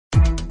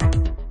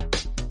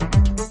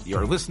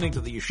You're listening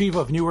to the Yeshiva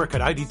of Newark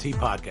at IDT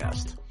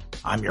podcast.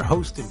 I'm your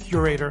host and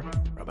curator,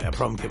 Rabbi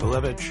Abram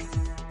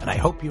Kibalevich, and I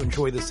hope you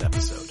enjoy this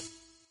episode.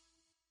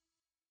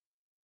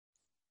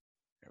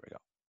 Here we go.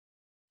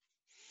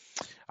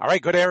 All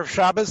right, good Erev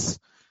Shabbos.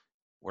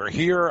 We're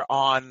here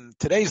on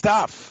today's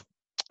daf,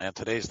 and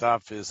today's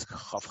daf is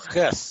Chav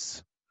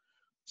Ches.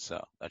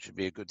 So that should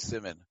be a good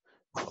siman.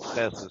 Chav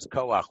Ches is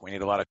koach. We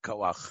need a lot of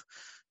koach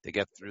to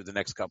get through the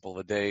next couple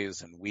of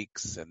days and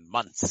weeks and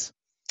months.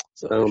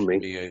 So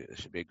it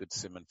should be a good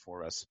siman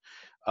for us.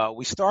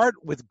 We start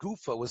with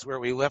Gufa, was where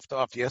we left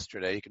off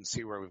yesterday. You can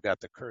see where we've got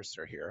the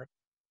cursor here.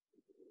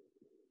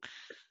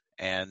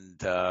 And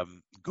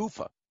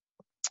Gufa.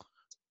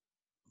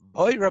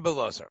 Boy Rebbe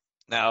Lozer.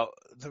 Now,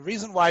 the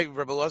reason why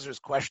Rebbe Lozer's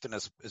question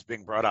is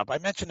being brought up, I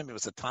mentioned him, it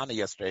was a Tana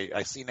yesterday.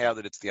 I see now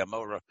that it's the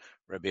Amora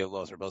Rebbe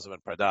Lozer, Bozer ben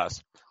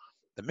Pardas.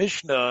 The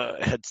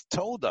Mishnah had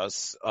told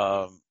us, it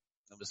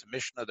was a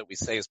Mishnah that we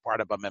say is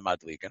part of Bameh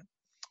Madlikin.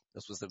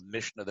 This was the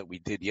Mishnah that we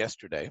did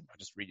yesterday. I'll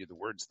just read you the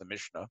words of the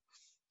Mishnah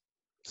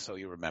so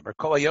you remember.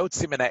 Kol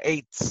hayotzim min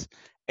ha'etz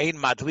ein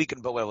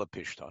madlikin bo ela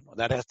pishton. Well,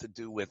 that has to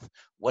do with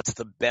what's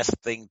the best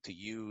thing to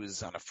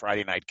use on a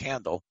Friday night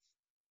candle.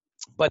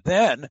 But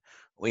then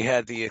we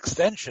had the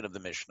extension of the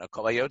Mishnah.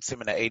 Kol hayotzim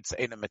min ha'etz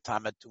ein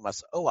metamet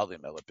tumas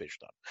ohalim ela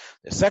pishton.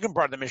 The second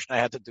part of the Mishnah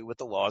had to do with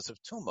the laws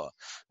of Tuma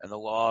and the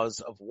laws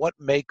of what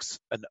makes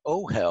an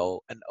ohel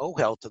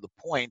to the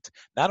point,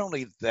 not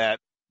only that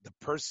the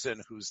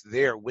person who's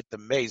there with the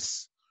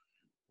mace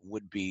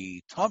would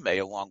be tamei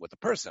along with the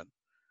person,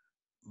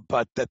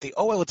 but that the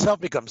ohel itself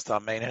becomes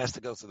tamei and it has to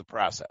go through the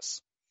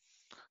process.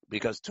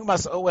 Because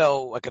tumas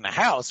ohel, like in a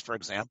house, for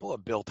example, a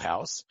built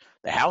house,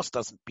 the house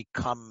doesn't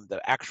become,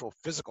 the actual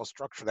physical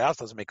structure of the house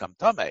doesn't become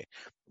tamei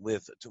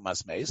with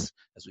tumas mace.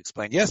 As we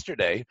explained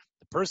yesterday,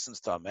 the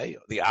person's tamei,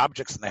 the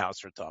objects in the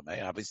house are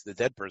tamei, obviously the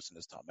dead person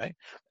is tamei,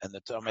 and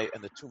the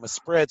tuma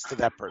spreads to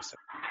that person.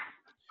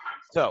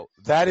 So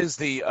that is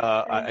that's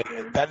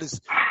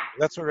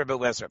what Rebbe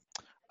Lezer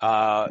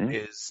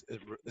is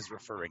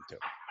referring to.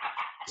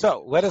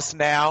 So let us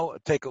now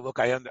take a look.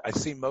 I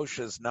see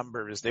Moshe's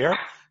number is there.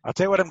 I'll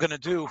tell you what I'm going to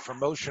do for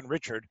Moshe and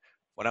Richard.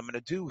 What I'm going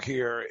to do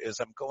here is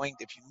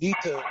if you need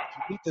to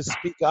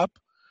speak up,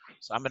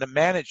 so I'm going to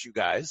manage you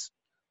guys.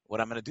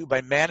 What I'm going to do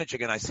by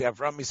managing, and I see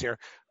Avrami's here,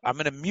 I'm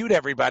going to mute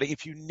everybody.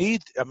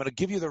 I'm going to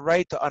give you the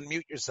right to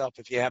unmute yourself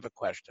if you have a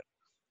question.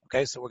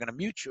 Okay, so we're going to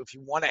mute you. If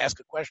you want to ask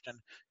a question,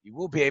 you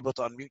will be able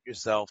to unmute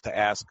yourself to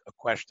ask a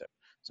question.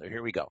 So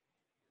here we go.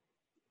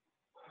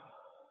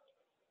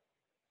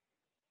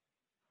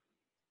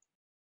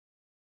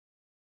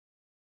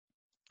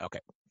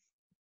 Okay.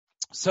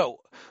 So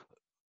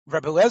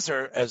Rebbe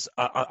Lezer, as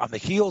on the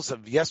heels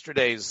of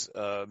yesterday's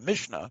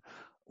Mishnah,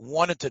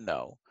 wanted to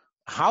know,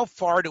 how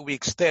far do we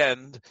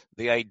extend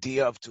the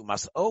idea of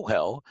Tumas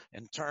Ohel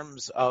in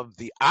terms of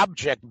the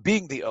object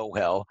being the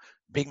Ohel,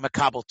 being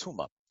Makabel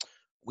Tuma?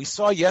 We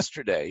saw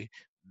yesterday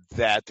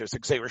that there's a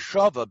Gzeira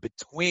Shava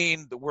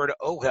between the word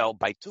Ohel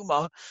by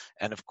Tuma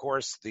and, of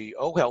course, the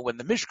Ohel when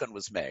the Mishkan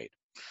was made.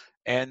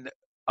 And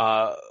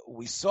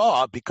we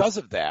saw, because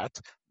of that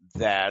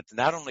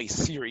not only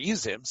Sir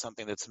Izim,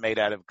 something that's made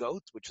out of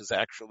goat, which is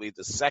actually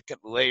the second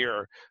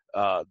layer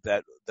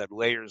that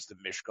layers the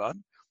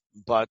Mishkan,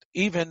 but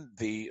even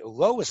the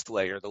lowest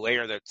layer, the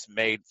layer that's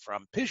made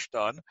from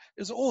Pishton,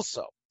 is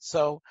also.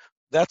 So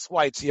that's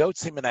why it's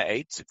Yotzim min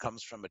ha'etz. It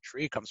comes from a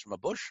tree, it comes from a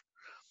bush.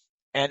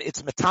 And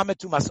it's metamet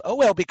tumas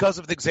ohel because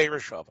of the Gzeira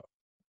Shava.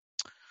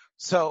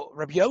 So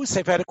Rabbi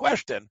Yosef had a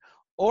question.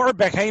 Or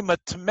behema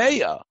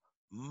tmeya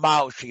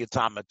mao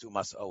sheyatamet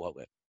tumas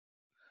ohelin.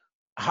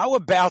 How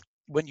about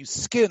when you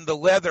skin the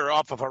leather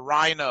off of a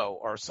rhino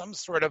or some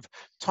sort of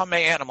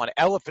tamei animal, an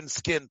elephant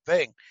skin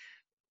thing,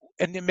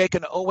 and you make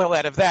an ohel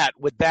out of that?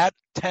 Would that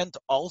tent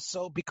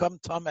also become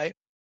tamei?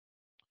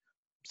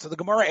 So the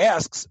Gemara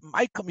asks,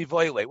 Maika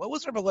mivoyle. What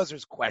was Rabbi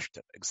Lezer's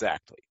question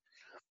exactly?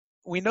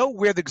 We know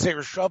where the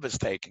Gzeira Shava is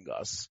taking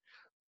us.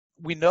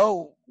 We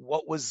know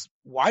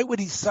why would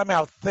he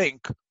somehow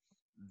think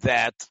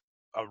that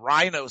a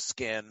rhino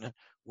skin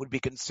would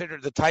be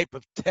considered the type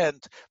of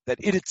tent that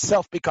it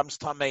itself becomes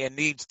tamei and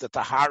needs the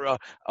tahara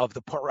of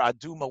the Parah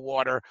Aduma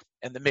water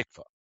and the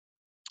mikvah?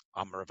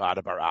 Amar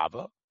Ravada bar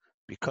Ava,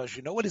 because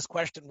you know what his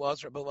question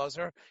was, Rabbi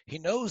Lozer? He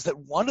knows that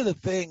one of the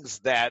things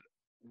that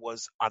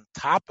was on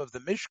top of the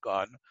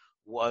Mishkan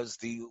was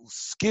the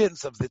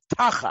skins of the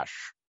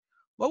tachash.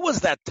 What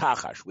was that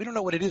tachash? We don't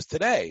know what it is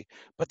today,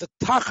 but the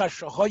tachash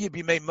shahoya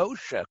b'mei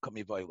Moshe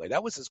kamivoyle.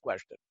 That was his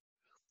question.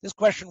 His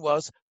question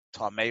was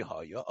tamei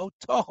hoya o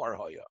tahar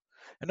hoya.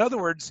 In other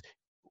words,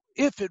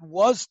 if it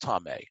was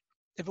tamei,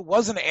 if it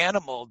was an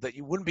animal that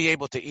you wouldn't be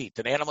able to eat,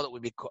 an animal that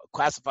would be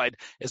classified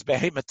as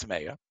behemoth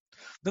tameya,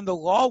 then the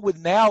law would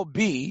now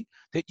be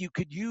that you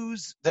could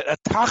use a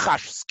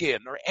tachash skin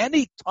or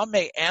any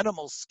tamei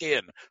animal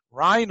skin,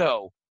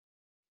 rhino,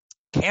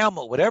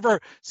 camel, whatever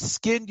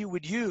skin you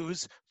would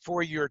use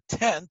for your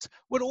tent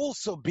would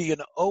also be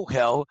an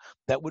ohel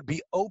that would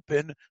be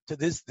open to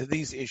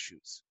these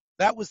issues.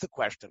 That was the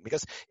question,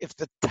 because if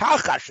the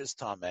tachash is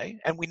tamei,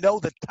 and we know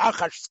that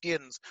tachash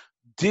skins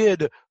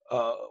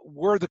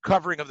were the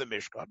covering of the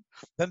Mishkan,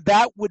 then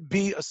that would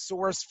be a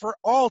source for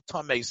all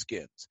Tamei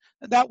skins.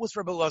 And that was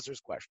Rabbi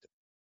Elazar's question.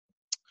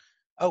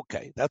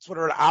 Okay, that's what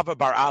Abba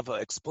Bar Ava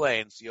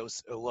explains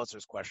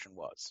Elazar's question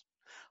was.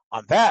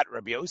 On that,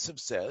 Rabbi Yosef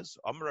says,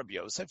 Rabbi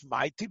Yosef,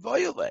 my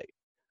tivoyele.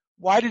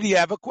 Why did he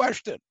have a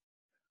question?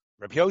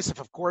 Rabbi Yosef,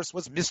 of course,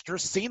 was Mr.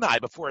 Sinai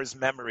before his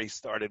memory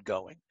started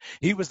going.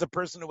 He was the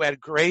person who had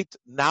great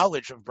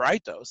knowledge of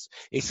Braitos.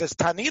 He says,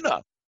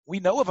 Tanina, we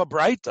know of a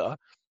Braita,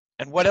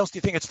 and what else do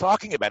you think it's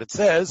talking about? It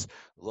says,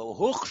 Lo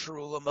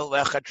huchshru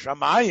lemelechet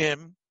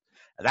shamayim,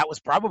 and that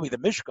was probably the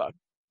Mishkan,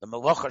 the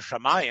Melacha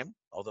Shamayim,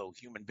 although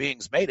human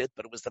beings made it,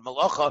 but it was the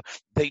Melacha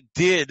they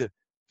did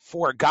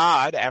for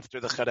God after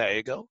the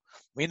Chedei Egel.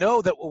 We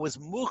know that what was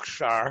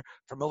Mukhshar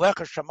for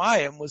Melacha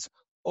Shamayim was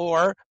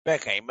or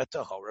Behemoth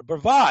Tahora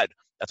Bavad.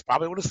 That's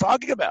probably what it's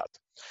talking about.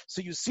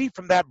 So you see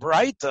from that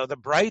Braita, the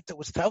Braita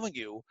was telling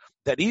you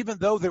that even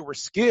though there were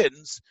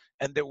skins,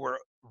 and there were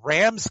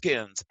ram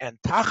skins and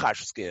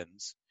Tachash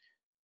skins,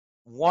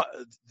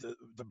 the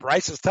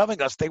Braita is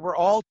telling us they were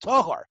all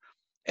Tahar.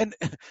 And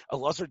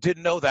Elazar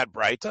didn't know that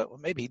Braita. Well,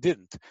 maybe he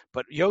didn't.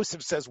 But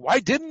Yosef says, why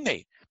didn't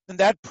he? And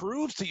that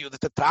proves to you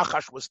that the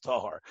Tachash was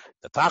Tahar.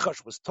 The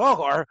Tachash was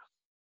Tahar.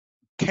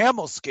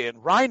 Camel skin,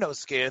 rhino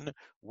skin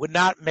would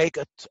not make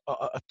a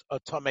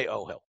Tamei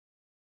Ohel.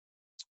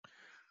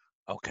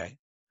 Okay.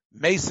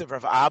 Mesav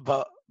Rav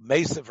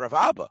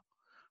Abba.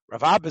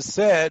 Rav Abba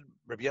said,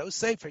 Rabbi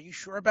Yosef, are you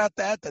sure about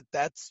that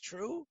that's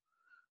true?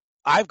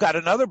 I've got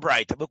another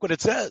Braita. Look what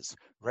it says.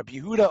 Rabbi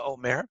Yehuda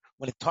Omer,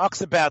 when it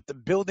talks about the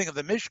building of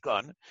the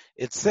Mishkan,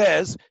 it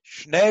says,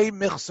 Shnei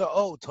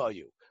Michsa'o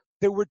Tayu.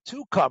 There were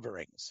two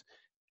coverings.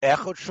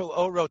 Echot Shel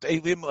Orot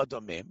Elim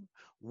Adomim.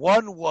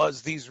 One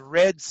was these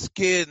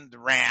red-skinned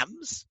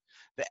rams.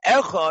 The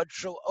Echad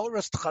Shel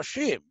Oros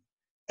Tchashim.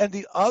 And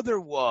the other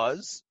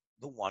was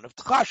the one of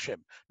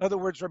Tchashim. In other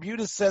words, Rabbi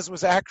Yehuda says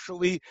was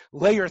actually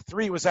layer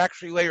 3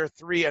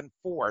 and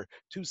 4,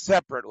 two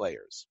separate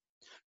layers.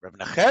 Rav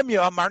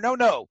Nechemia Amar,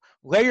 no.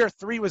 Layer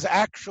 3 was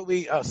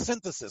actually a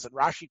synthesis, and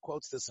Rashi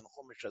quotes this in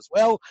Chumash as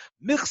well.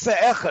 Michse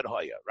Echad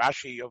Hoya.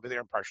 Rashi over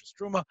there in Parshas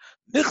Truma.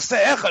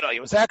 Michse Echad Hoya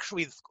was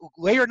actually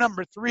layer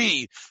number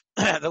 3,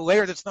 the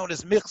layer that's known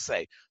as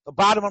Michse. The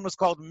bottom one was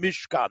called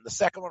Mishkan. The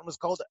second one was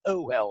called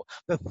Ohel.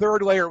 The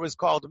third layer was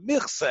called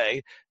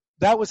Michse.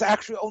 That was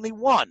actually only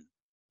one.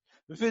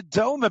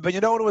 Vidoma, but you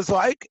know what it was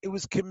like? It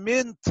was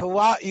Kimin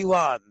Tala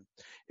Ilan.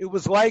 It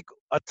was like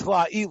a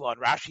Tla Ilan.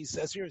 Rashi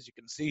says here, as you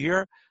can see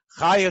here,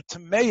 Chaya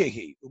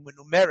Tmeyehi,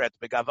 Umenumeret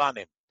Begavanim.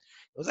 It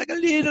was like a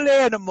little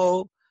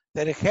animal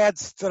that it had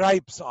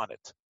stripes on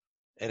it.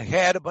 It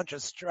had a bunch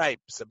of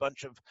stripes,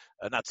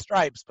 not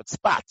stripes, but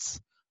spots.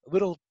 A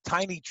little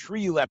tiny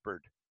tree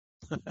leopard.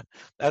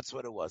 That's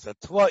what it was, a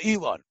Tla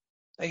Ilan.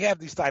 They have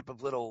these type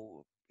of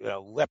little,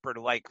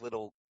 leopard-like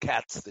little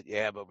cats that you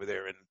have over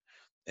there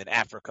in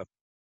Africa.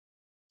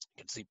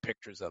 You can see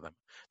pictures of them.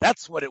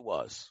 That's what it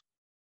was.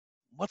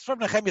 What's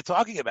Rabbi Nechemia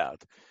talking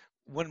about?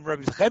 When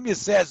Rabbi Nechemia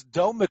says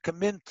Dome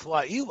Kamin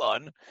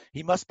Tlailon,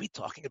 he must be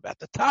talking about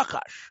the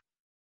Tachash.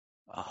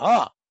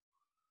 V'ha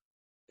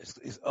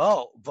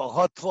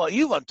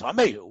Tlailon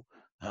Tamehu.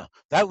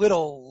 That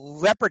little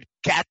leopard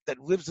cat that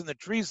lives in the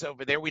trees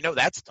over there, we know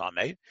that's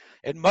Tameh.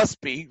 It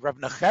must be Rabbi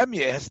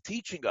Nechemia is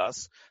teaching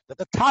us that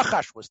the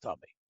Tachash was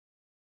Tameh.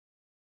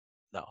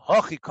 No,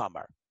 Hochi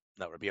Kamar.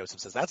 No, Rabbi Yosef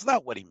says that's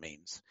not what he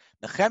means.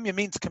 Nechemia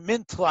means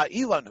Kamin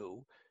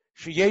Tlailanu.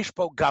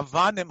 Sheyeshpo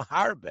Gavanim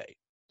Harbe.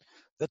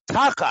 The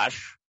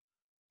Tachash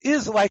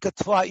is like a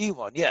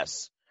Tlailon,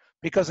 yes,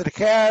 because it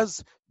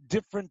has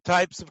different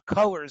types of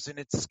colors in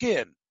its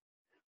skin,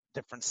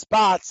 different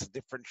spots,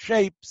 different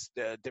shapes,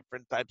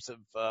 different types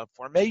of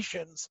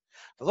formations.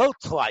 Below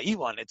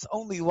Tlailon, it's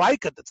only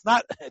like it. It's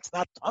not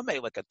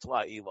Tameh like a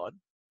Tlailon.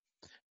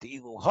 The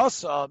Ilu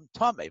Hasam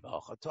Tameh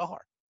V'Hacha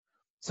Tahar.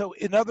 So,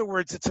 in other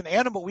words, it's an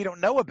animal, we don't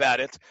know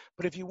about it,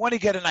 but if you want to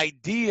get an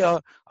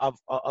idea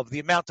of the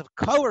amount of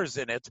colors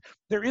in it,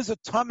 there is a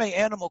Tameh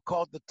animal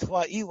called the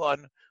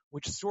Tlailon,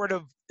 which sort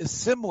of is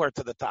similar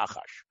to the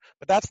Tachash.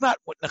 But that's not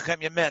what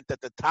Nechemia meant, that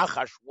the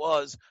Tachash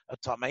was a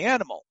Tameh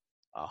animal.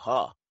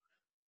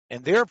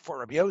 And therefore,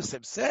 Rabbi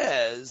Yosef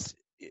says,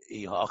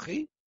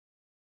 Ihachi.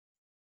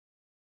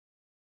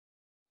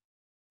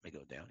 Let me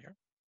go down here.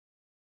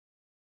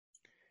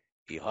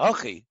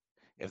 Ihachi,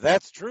 if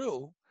that's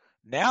true,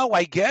 now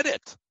I get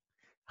it.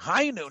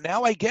 Hainu,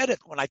 now I get it.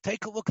 When I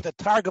take a look at the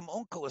Targum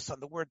Onkelos on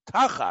the word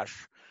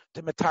Tachash,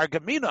 to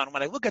Metargaminon,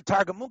 when I look at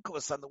Targum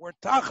Onkelos on the word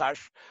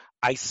Tachash,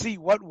 I see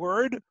what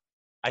word?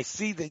 I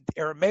see the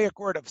Aramaic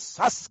word of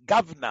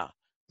Sasgavna.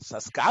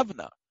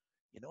 Sasgavna.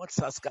 You know what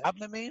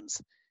Sasgavna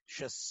means?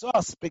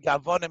 Shesos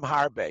begavonim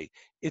harbe.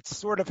 It's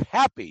sort of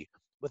happy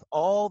with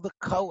all the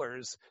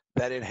colors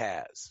that it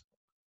has.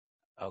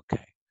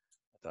 Okay.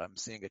 So I'm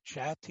seeing a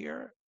chat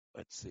here.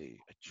 Let's see,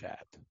 a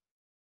chat.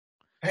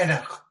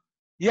 Henoch.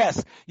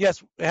 Yes,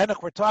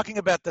 Henoch, we're talking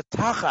about the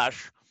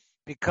Tachash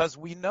because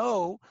we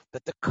know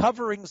that the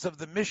coverings of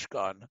the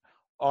Mishkan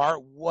are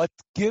what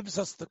gives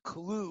us the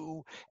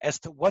clue as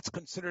to what's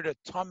considered a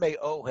Tameh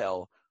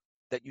Ohel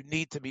that you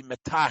need to be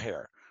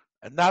metaher.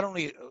 And not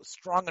only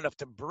strong enough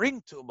to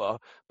bring tuma,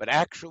 but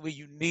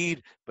actually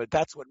but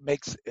that's what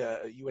makes,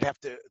 you would have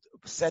to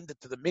send it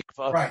to the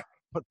mikvah, right,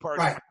 put part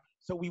right,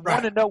 So we right.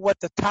 want to know what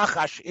the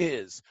tachash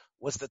is.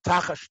 Was the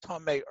tachash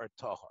tameh or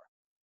tahor?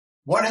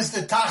 What is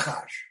the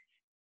tachash?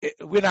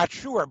 We're not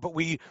sure, but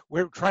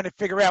we're trying to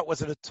figure out,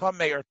 was it a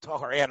tameh or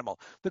tahor animal?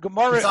 The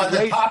Gemara. It's on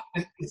the top.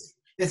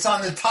 It's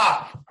on the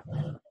top.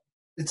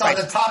 It's on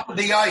the top of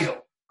the ayil.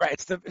 Right.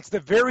 It's the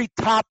very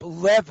top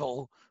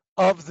level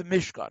of the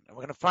Mishkan. And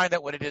we're going to find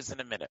out what it is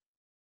in a minute.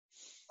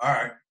 All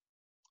right.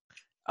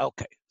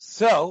 Okay.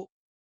 So,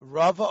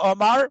 Rava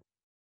Omar,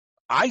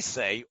 I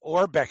say,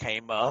 or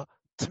Behema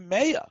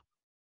Tmeya.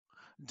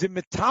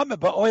 Dimitame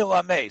ba'oil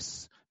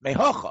ames.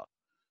 Mehocha.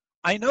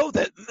 I know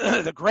that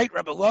the great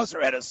Rebbe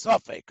Lozer had a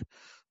suffix.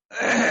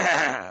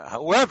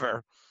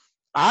 However,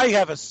 I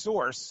have a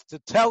source to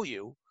tell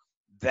you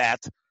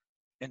that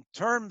in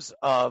terms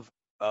of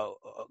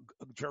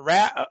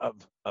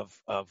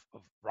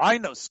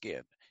rhino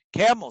skin,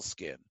 camel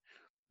skin,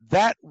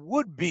 that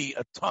would be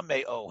a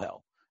tamei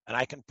ohel, and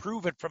I can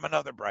prove it from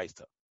another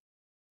brayta,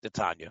 the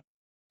Tanya.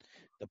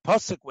 The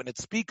pasuk, when it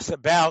speaks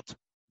about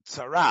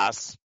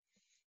tsaras,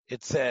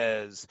 it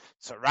says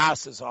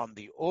tsaras is on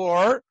the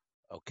or,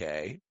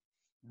 okay.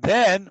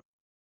 Then,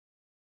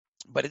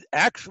 but it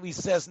actually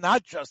says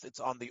not just it's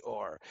on the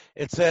or.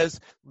 It says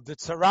the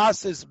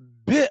tsaras is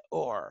bit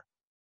or.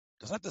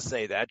 Doesn't have to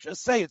say that.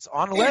 Just say it's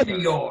on leather.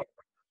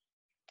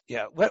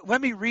 Yeah.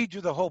 Let me read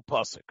you the whole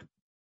pasuk.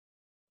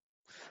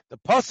 The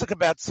pasuk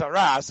about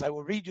tsaras, I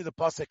will read you the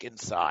pasuk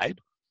inside,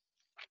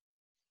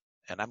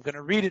 and I'm going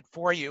to read it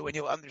for you, and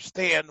you'll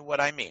understand what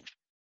I mean.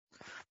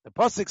 The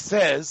pasuk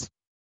says,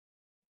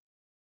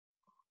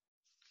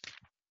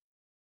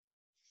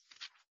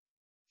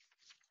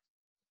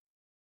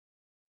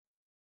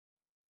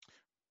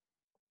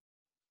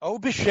 O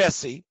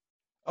b'shesi,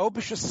 O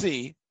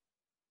b'shasi,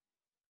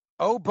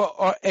 O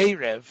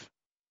ba'erev,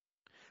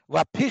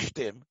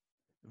 lapishtim,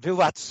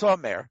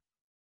 vilatsomer,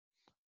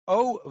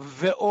 O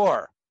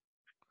ve'or,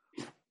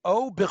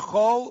 O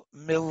b'chol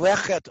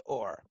melechet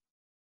or.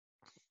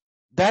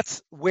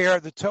 That's where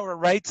the Torah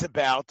writes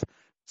about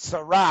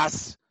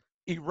tsaras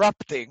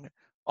erupting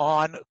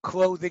on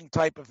clothing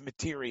type of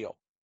material.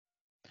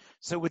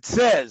 So it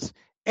says,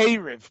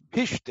 Erev,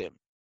 Pishtim.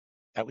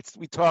 Now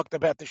we talked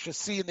about the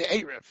Shasi and the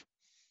Erev.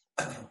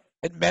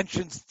 It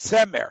mentions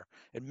Tzemer.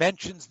 It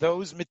mentions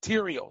those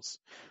materials.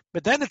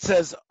 But then it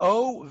says,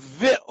 O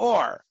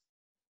Vi'or.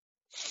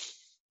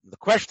 The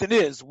question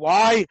is,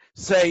 why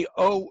say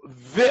O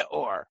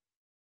Vi'or?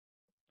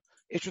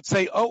 It should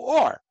say O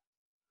Or.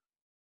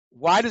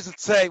 Why does it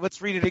say,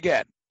 let's read it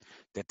again.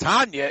 The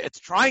Tanya, it's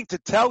trying to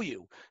tell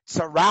you,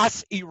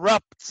 tsaras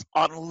erupts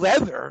on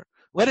leather.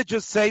 Let it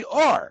just say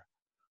or.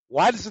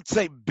 Why does it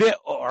say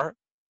bi'or?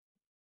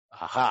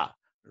 Aha.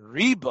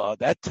 Reba,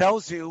 that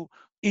tells you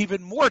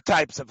even more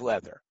types of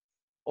leather.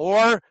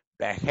 Or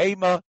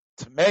behema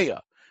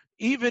tmeya.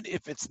 Even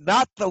if it's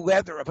not the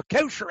leather of a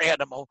kosher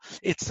animal,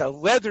 it's a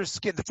leather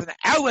skin, it's an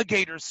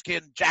alligator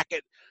skin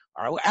jacket,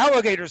 or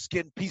alligator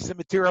skin piece of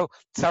material.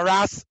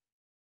 Tsaras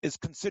is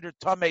considered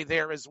tameh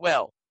there as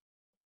well.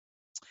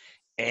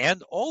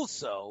 And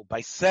also,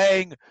 by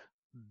saying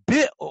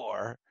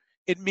bi'or,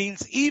 it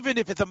means even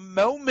if it's a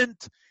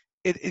moment,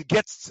 the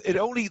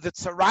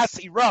tsaras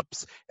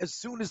erupts as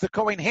soon as the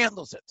Kohen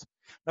handles it.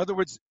 In other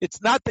words,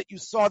 it's not that you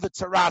saw the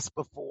tsaras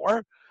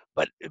before,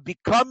 but it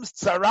becomes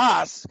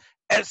tsaras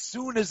as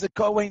soon as the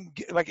Kohen,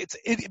 it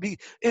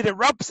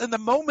erupts in the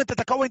moment that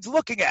the Kohen's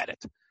looking at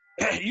it.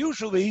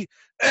 Usually,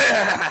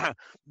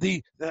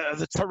 the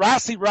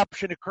tsaras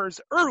eruption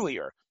occurs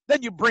earlier.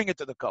 Then you bring it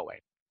to the Kohen.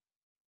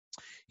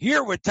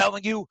 Here we're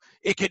telling you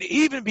it can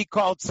even be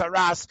called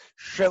tsaras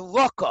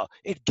sheloka.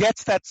 It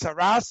gets that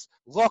tsaras,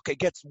 look, it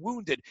gets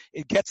wounded.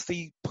 It gets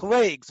the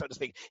plague, so to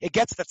speak. It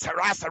gets the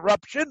tsaras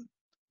eruption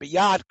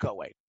beyond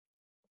Kohen.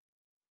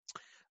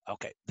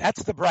 Okay,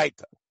 that's the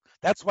Braita.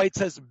 That's why it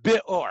says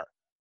bi'or.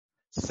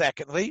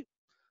 Secondly,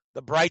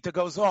 the Braita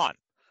goes on.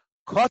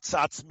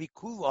 Kotzatz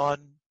mikulon.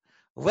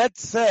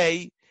 Let's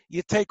say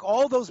you take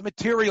all those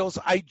materials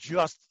I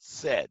just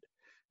said.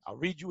 I'll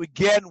read you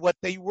again what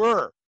they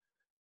were.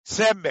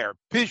 Tzemer,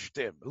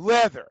 pishtim,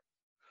 leather.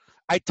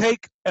 I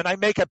take and I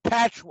make a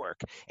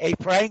patchwork, a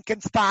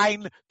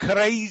Frankenstein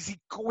crazy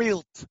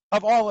quilt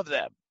of all of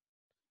them.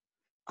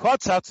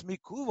 Kotzatz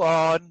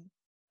mikulon.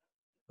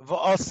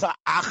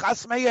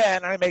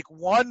 And I make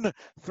 1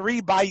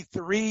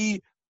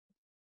 3x3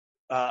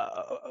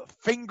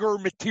 finger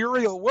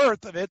material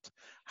worth of it.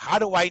 How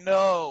do I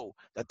know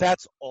that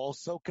that's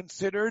also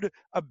considered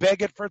a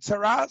beged for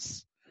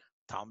tsaras?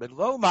 Talmud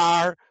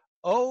Lomar,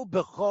 O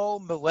bechol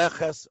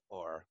meleches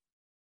or.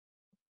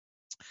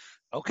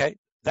 Okay,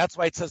 that's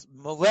why it says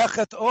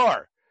melechet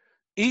or.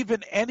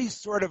 Even any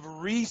sort of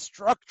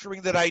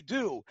restructuring that I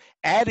do,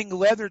 adding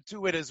leather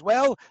to it as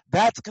well,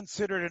 that's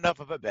considered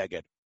enough of a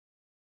beged.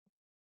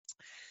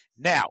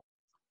 Now,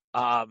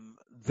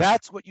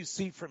 that's what you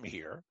see from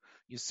here.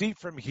 You see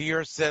from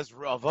here, says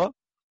Rava,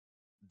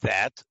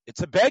 that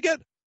it's a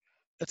beged.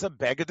 It's a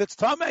beged that's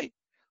tamei.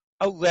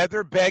 A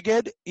leather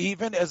beged,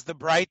 even as the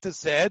Braita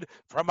said,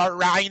 from a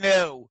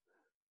rhino,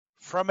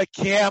 from a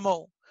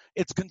camel.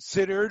 It's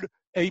considered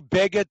a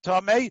beged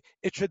tamei.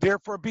 It should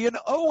therefore be an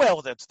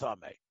OL that's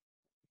tamei.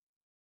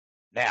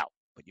 Now,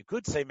 but you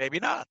could say maybe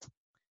not.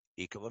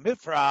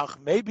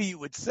 Maybe you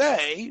would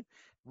say,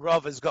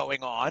 Rav is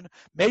going on,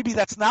 maybe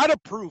that's not a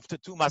proof to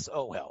Tumas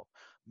Ohel.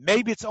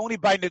 Maybe it's only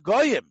by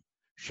Negoyim.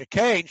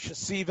 Shekain,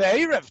 Shasiva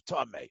Erev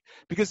Tameh.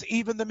 Because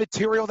even the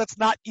material that's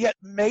not yet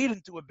made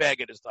into a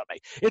beged is Tameh.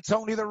 It's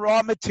only the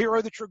raw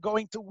material that you're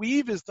going to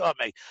weave is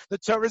Tameh. The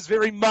Torah is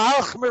very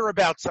machmir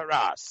about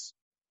Saras.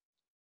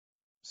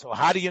 So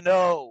how do you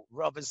know,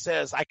 Rav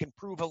says, I can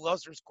prove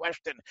Elazar's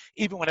question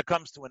even when it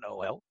comes to an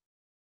Ohel?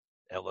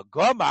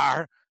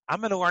 Elagomar, I'm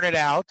going to learn it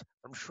out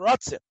from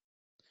Shrotzim.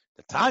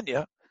 The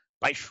Tanya,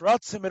 by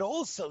Shrotzim, it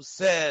also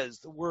says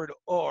the word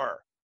or.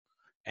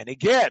 And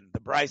again, the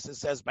Brisa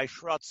says by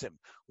Shrotzim,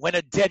 when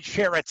a dead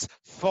sheretz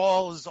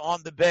falls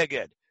on the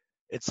beged,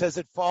 it says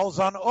it falls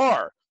on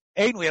or.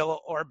 Einwil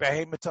or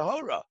behemoth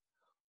tahora.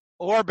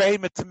 Or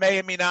behemoth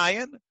tameya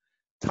minayin.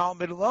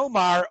 Talmud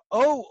lomar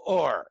o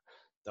or.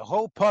 The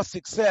whole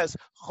pasuk says,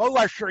 Chol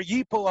asher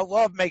yipol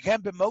alav mechem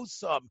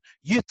b'mosam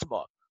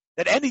yitma.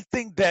 That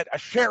anything that a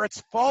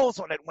sheretz falls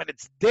on it when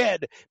it's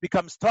dead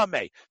becomes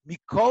tamei.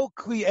 Mikol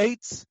kli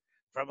eitz,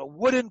 from a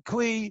wooden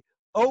kli,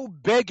 o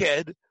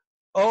beged,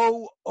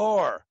 o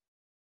or.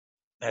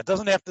 Now, it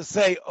doesn't have to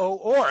say o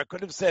or. It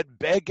could have said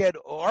beged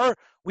or.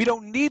 We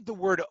don't need the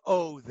word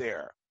o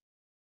there.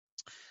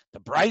 The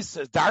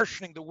Brisa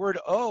darshaning the word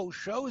o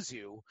shows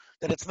you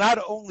that it's not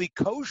only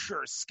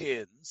kosher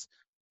skins,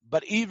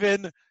 but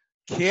even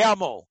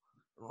camel,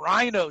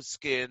 rhino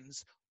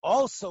skins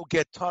also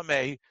get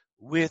tamei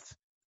with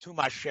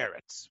tumas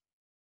sheretz.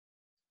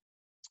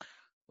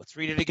 Let's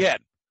read it again.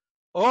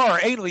 Or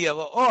einli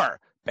or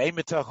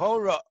behemoth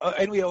tahora,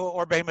 einli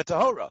or behemoth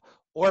tahora,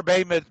 or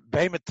behemoth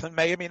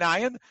tameya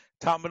minayin,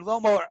 Talmud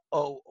lomar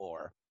o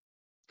or.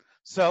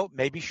 So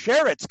maybe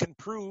sheretz can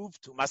prove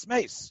tumas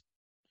mace.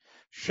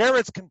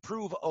 Sheretz can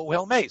prove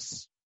ohel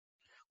mace.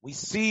 We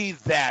see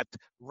that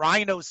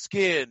rhino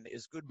skin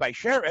is good by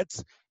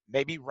sheretz.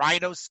 Maybe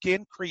rhino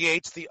skin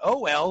creates the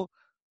OL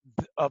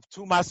of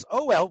Tumas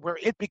OL, where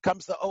it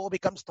becomes the OL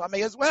becomes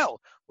Tameh as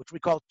well, which we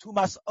call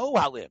Tumas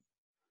Ohalim.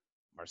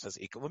 Mar says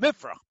Ikal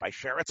Mifrach. By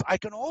sheretz, I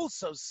can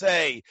also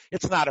say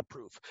it's not a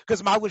proof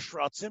because Malish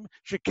Rotzim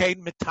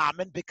Shekain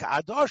Mitamen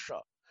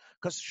Bikadosha.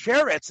 Because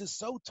sheretz is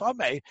so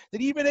Tameh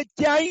that even a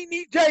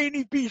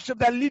tiny piece of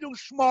that little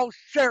small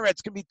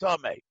sheretz can be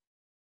Tameh.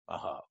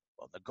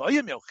 Well,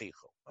 Negoyim Yochichu.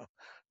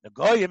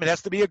 Negoyim, it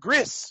has to be a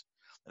gris.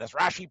 And as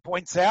Rashi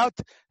points out,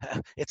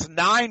 it's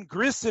 9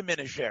 grisim in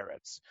a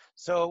sheretz.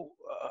 So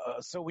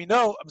we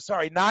know,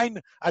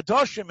 9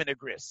 adoshim in a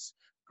gris.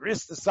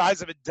 Gris the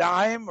size of a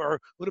dime or a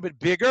little bit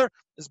bigger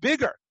is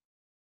bigger.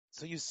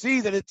 So you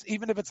see that it's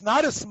even if it's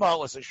not as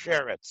small as a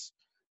sheretz,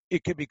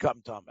 it can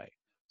become tamei.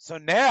 So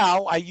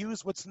now I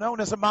use what's known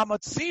as a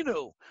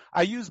mamatzinu.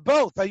 I use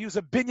both. I use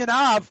a binyan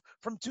av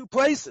from 2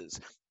 places.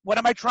 What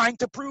am I trying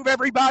to prove,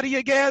 everybody,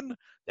 again?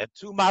 That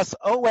Tumas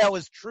OL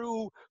is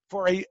true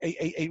for a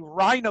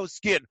rhino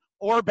skin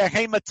or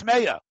behemoth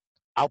tmeya.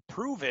 I'll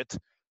prove it.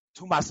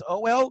 Tumas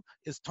OL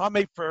is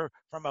tamei from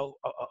a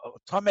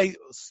tamei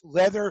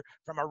leather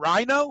from a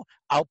rhino.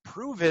 I'll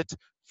prove it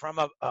from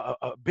a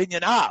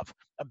binyan av.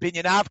 A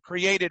binyan av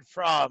created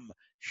from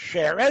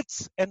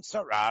sheretz and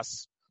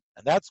saras.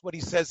 And that's what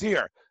he says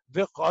here.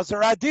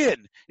 V'chazer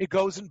adin. It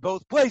goes in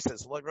both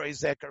places.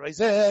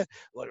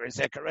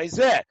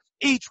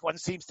 Each one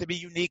seems to be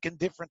unique and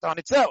different on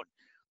its own.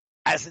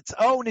 As its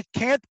own, it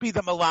can't be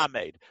the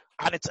Melamed.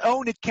 On its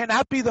own, it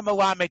cannot be the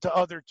Melamed to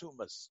other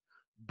tumas.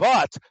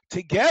 But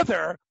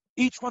together,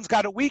 each one's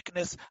got a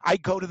weakness. I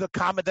go to the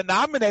common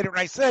denominator and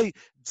I say,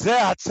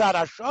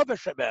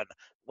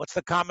 what's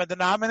the common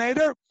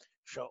denominator?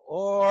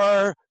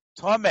 Sha'or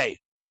Tomei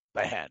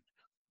Behen.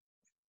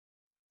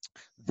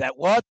 That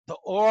what? The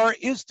or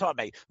is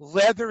Tomei.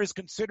 Leather is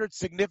considered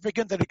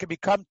significant that it can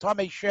become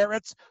Tomei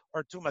Sheretz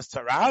or Tumas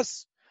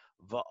Taras.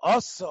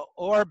 V'asa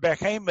or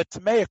behemoth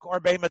tmeik or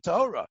behemoth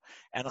tahora.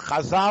 And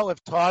Chazal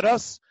have taught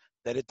us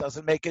that it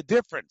doesn't make a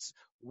difference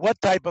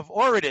what type of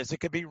or it is. It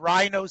could be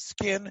rhino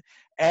skin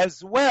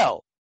as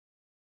well.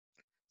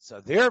 So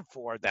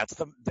therefore, that's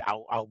the.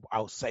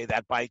 I'll say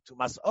that by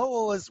Tumas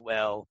Ol as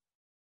well.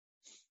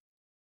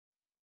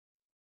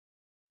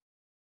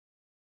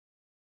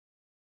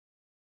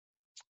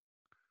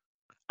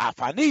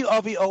 Afani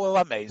ovi Ol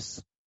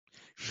ames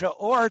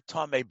sheor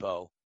tamei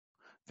bo.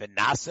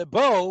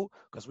 V'nasebo,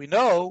 because we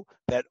know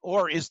that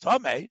or is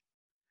tamei.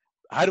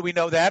 How do we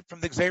know that? From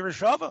the Gzeira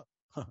Shava.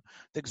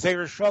 The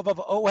Gzeira Shava of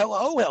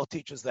OL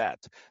teaches that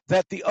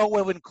the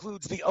OL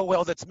includes the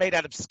OL that's made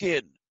out of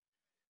skin.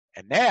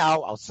 And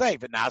now I'll say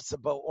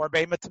v'nasebo or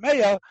behemoth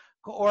tameya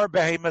or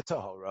behemoth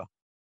tahora.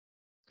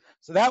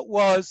 So that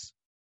was.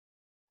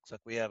 Looks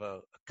like we have a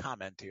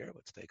comment here.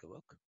 Let's take a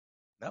look.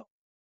 No,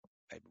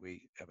 maybe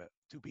we have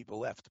 2 people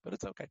left, but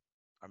it's okay.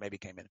 Or maybe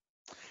came in.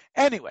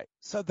 Anyway,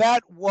 so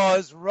that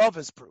was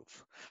Rava's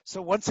proof.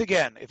 So once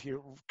again, if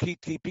you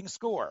keep keeping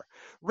score,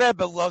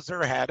 Rebbe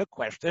Lozer had a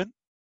question.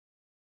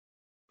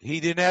 He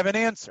didn't have an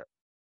answer.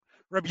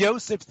 Rabbi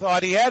Yosef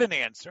thought he had an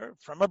answer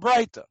from a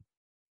Breita,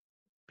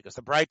 because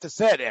the Breita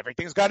said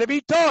everything's got to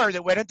be tar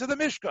that went into the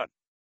Mishkan.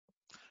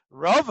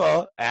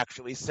 Rava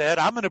actually said,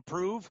 I'm going to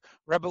prove,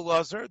 Rebbe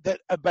Lozer, that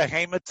a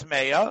behemoth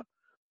tmeya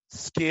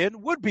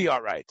skin would be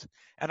all right.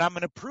 And I'm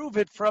going to prove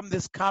it from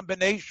this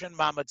combination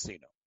mamatzino.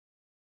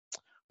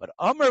 But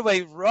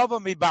Amarle Rava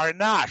mi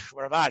Barnash,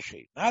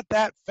 Ravashi, not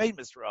that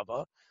famous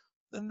Rava,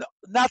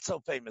 not so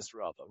famous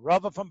Rava.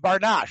 Rava from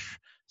Barnash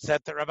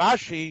said to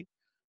Ravashi,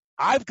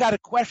 I've got a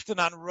question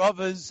on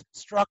Rava's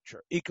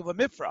structure, Ikav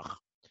Mifrach.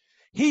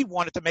 He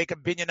wanted to make a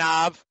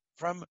binyanav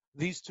from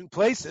these two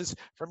places,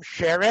 from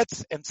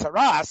Sheretz and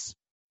Saras.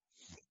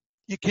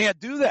 You can't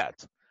do that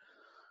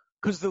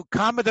because the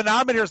common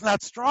denominator is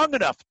not strong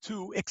enough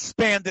to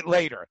expand it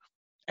later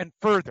and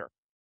further.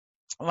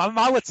 When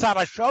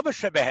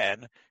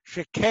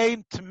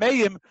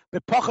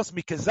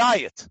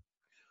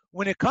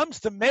it comes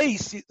to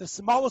mace, the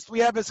smallest we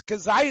have is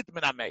Kazayit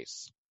min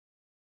ha-mace.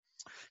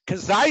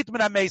 Kazayit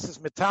min ha-mace is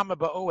mitama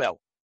ba'oel.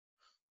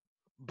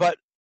 But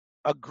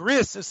a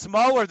gris is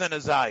smaller than a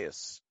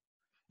zayas.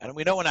 And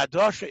we know what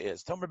Adosha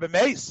is. Tomer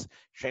b'mace,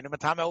 sheinu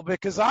mitama el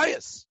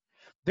b'kazayas.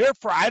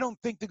 Therefore, I don't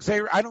think the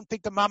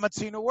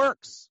mamatzina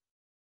works.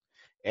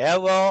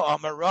 Elo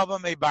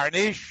amarava me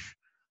barnish.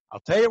 I'll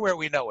tell you where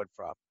we know it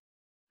from.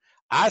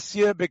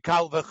 Asya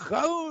b'kal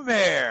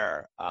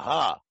v'chomer.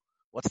 Aha.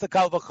 What's the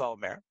kal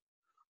v'chomer?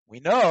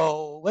 We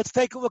know. Let's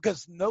take a look at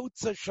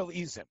Notza Shel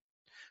Izim.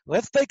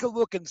 Let's take a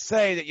look and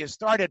say that you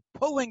started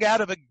pulling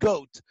out of a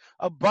goat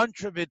a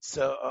bunch of its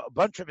fur, a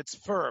bunch of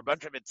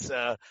its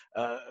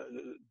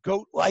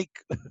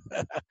goat-like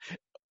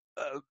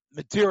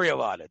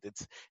material on it.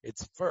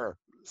 It's fur,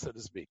 so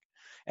to speak.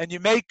 And you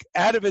make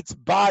out of its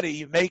body,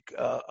 you make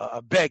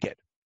a beged.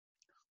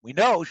 We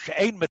know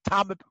she'ein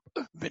matama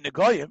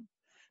b'negoyim,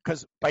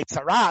 because by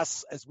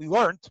tzaras, as we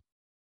learned,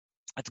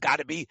 it's got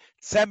to be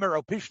tzemer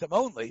or pishtam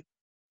only.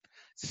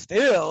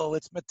 Still,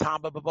 it's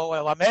matama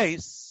b'boel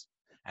hameis.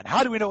 And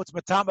how do we know it's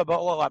matama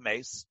b'boel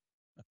hameis?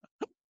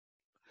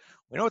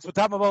 We know it's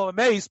matama b'boel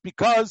hameis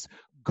because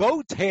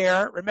goat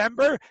hair,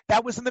 remember,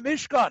 that was in the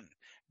Mishkan.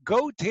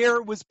 Goat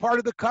hair was part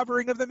of the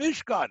covering of the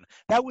Mishkan.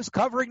 That was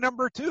covering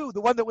number 2,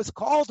 the one that was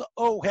called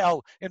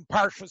Ohel in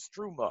Parshas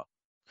Truma.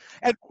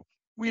 And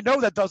we know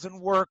that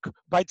doesn't work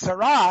by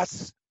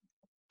tzaras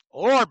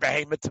or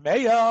behemoth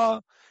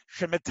tmeya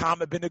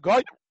shemitama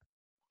b'negoyim.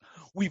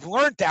 We've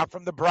learned out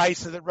from the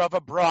Brisa that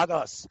Rava brought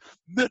us,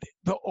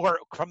 or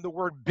from the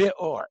word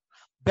bi'or,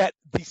 that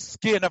the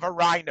skin of a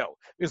rhino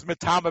is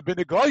mitama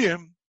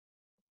b'negoyim.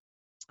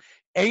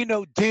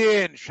 Eino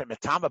din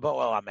shemitama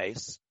bo'el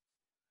hameis,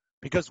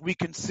 because we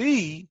can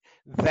see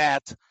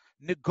that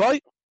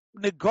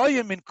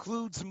negoyim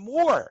includes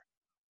more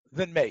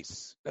than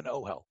mace, than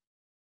ohel.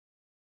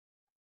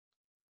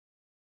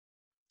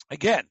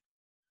 Again,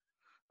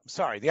 I'm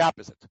sorry, the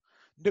opposite.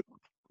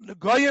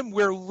 Negoyim,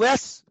 we're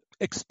less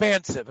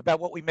expansive about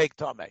what we make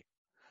tameh.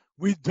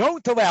 We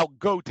don't allow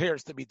goat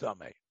hairs to be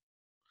tameh.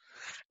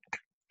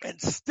 And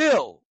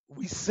still,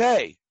 we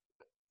say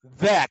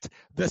that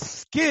the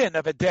skin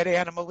of a dead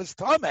animal is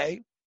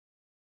tameh.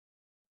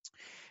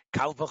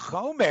 Kal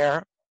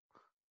v'chomer,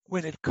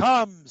 when it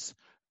comes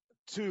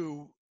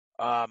to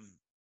or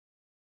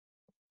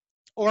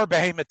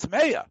behemoth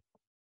tmeya,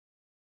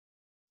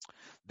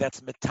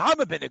 that's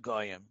mitama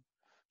b'negoyim,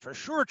 for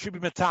sure it should be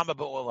mitama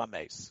b'ol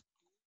hameis.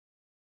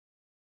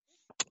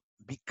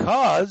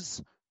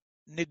 Because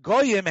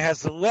negoyim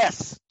has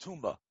less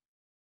tumah.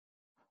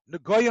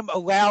 Negoyim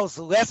allows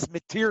less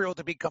material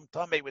to become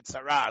tameh with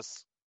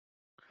saras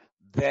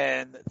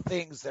than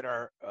things that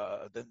are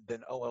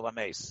than ohel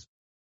hameis.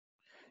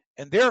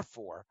 And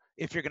therefore,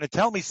 if you're going to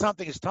tell me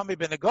something is tameh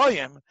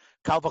b'negoyim,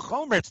 kal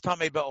v'chomer it's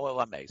tameh b'ohel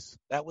hameis.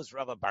 That was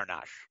Rava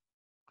Barnash.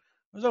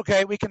 It was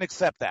okay, we can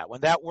accept that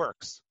when that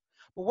works.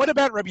 But what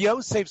about Rabbi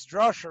Yosef's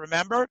drasha?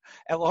 Remember?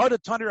 Elohoda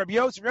Tani Rabbi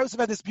Yosef. Rabbi Yosef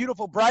had this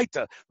beautiful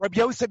Breita. Rabbi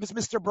Yosef is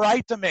Mr.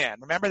 Breita man.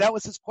 Remember, that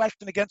was his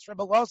question against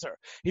Rabbi Lozer.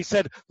 He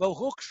said, Lo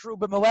hukshru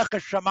b'melecha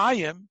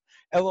shamayim,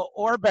 elo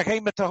or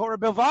behemoth tahora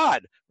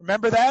bilvad.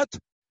 Remember that?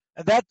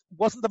 And that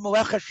wasn't the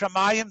melecha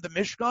shamayim, the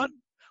Mishkan?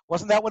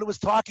 Wasn't that what it was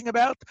talking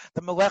about?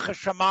 The melecha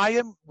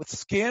shamayim with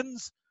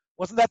skins?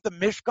 Wasn't that the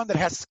Mishkan that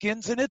has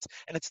skins in it?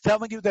 And it's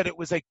telling you that it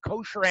was a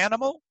kosher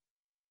animal?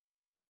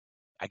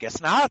 I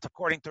guess not,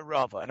 according to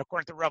Rava, and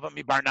according to Rava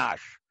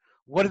Mibarnash.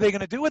 What are they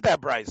going to do with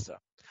that brisa?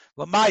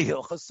 L'mai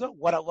hilchasa,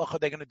 what halacha are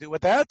they going to do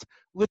with that?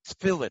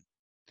 L'tfilin.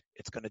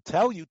 It's going to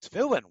tell you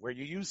tefillin, where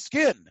you use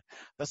skin.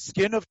 The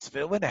skin of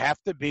tefillin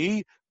have to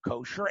be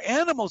kosher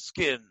animal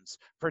skins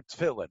for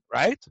tefillin,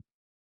 right?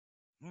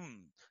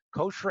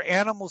 Kosher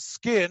animal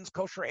skins,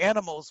 kosher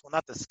animals, well,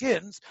 not the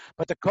skins,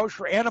 but the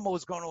kosher animal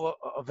is going to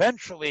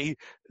eventually,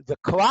 the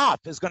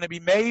cloth is going to be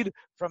made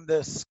from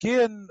the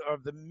skin or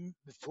the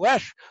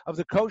flesh of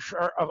the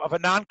kosher, of a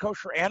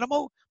non-kosher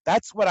animal.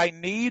 That's what I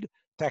need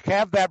to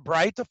have that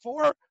breita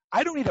for.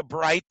 I don't need a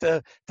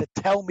Braita to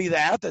tell me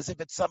that as if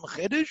it's some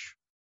chiddush.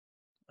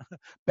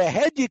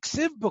 Behed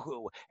yiksiv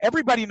b'hu.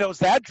 Everybody knows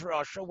that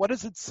drasha. What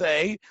does it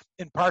say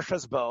in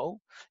Parshas Bo?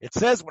 It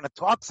says when it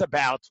talks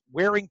about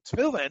wearing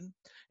tefillin,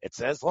 it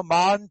says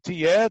Laman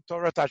tiyeh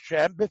Torat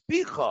Hashem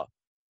beficha.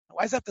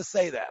 Why does it have to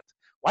say that?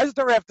 Why does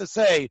Torah have to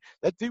say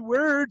that the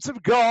words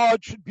of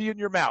God should be in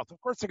your mouth? Of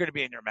course they're going to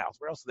be in your mouth.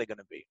 Where else are they going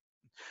to be?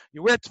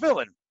 You wear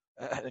tefillin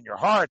in your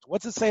heart.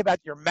 What's it say about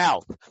your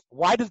mouth?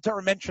 Why does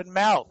Torah mention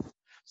mouth?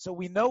 So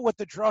we know what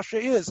the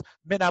drasha is.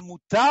 Min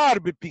hamutar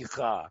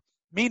b'picha,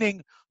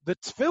 meaning the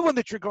tefillin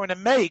that you're going to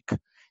make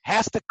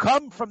has to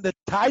come from the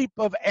type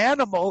of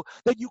animal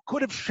that you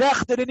could have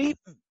shechted and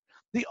eaten.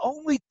 The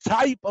only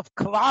type of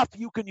cloth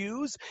you can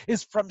use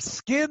is from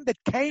skin that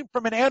came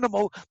from an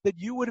animal that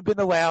you would have been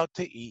allowed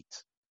to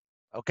eat.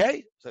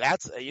 Okay? So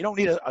that's, you don't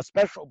need a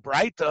special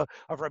Braita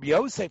of Rabbi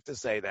Yosef to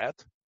say that.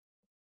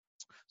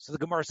 So the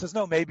Gemara says,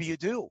 no, maybe you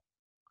do.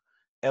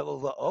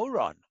 Elul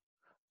la'oron.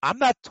 I'm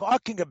not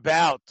talking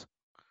about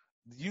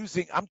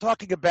I'm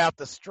talking about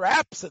the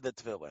straps of the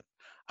tefillin.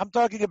 I'm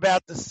talking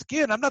about the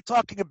skin. I'm not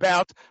talking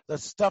about the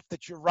stuff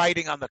that you're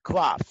writing on the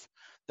cloth.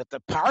 That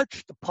the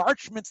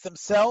parchments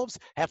themselves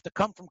have to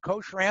come from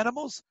kosher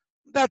animals,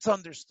 that's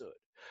understood.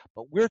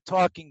 But we're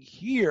talking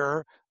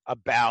here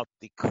about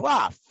the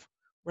cloth.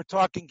 We're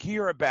talking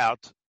here about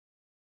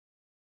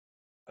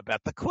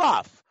the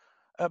cloth,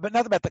 but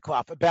not about the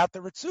cloth, about the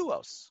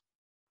ritzuos.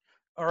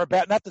 Or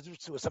about, not the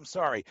ritzuos, I'm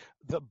sorry,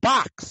 the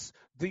box,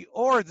 the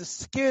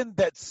skin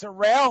that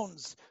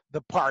surrounds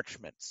the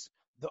parchments,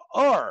 the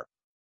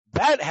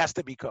that has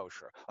to be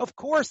kosher. Of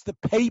course, the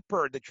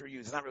paper that you're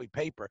using, not really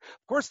paper.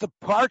 Of course, the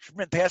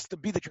parchment has to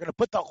be that you're going to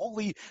put the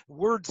holy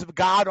words of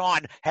God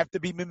on, have to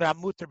be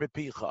mimamuter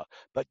bepicha.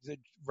 But the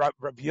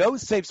Rav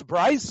Yosef's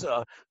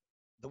brisa,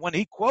 the one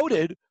he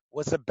quoted,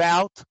 was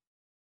about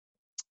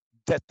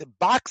that the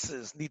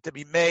boxes need to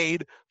be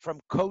made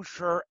from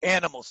kosher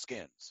animal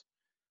skins.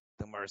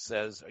 The Gemara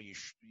says,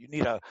 you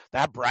need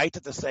that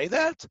Braita to say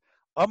that?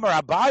 Amar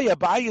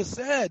Abaya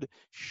said,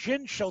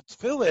 Shin shel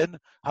tefillin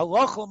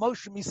halach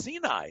l'Moshe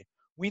miSinai.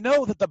 We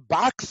know that the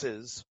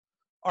boxes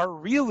are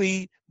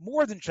really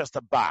more than just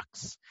a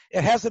box.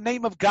 It has the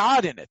name of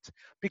God in it,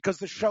 because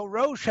the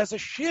shorosh has a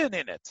shin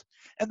in it.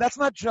 And that's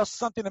not just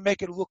something to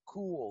make it look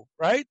cool,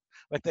 right?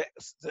 Like the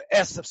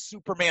S of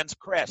Superman's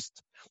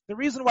crest. The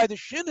reason why the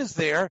shin is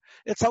there,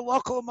 it's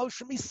halach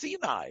l'Moshe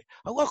miSinai.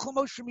 Halach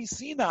l'Moshe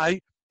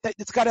miSinai, that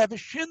it's got to have a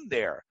shin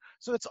there.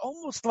 So it's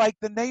almost like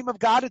the name of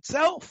God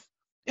itself.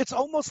 It's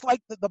almost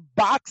like the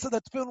box of the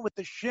tefillin with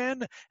the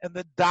shin and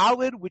the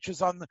dalid, which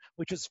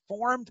is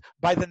formed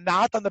by the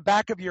knot on the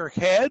back of your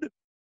head,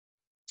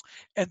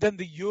 and then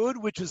the yud,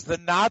 which is the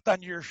knot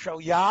on your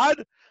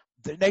shoyad,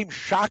 the name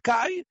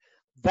Shakai.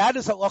 That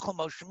is halach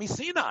l'Moshe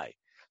miSinai.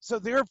 So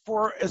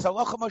therefore, as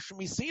halach l'Moshe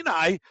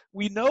miSinai,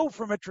 we know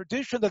from a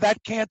tradition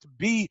that can't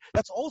be.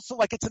 That's also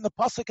like it's in the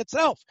pasuk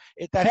itself.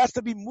 That has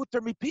to be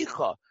muter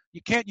mipicha. You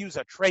can't use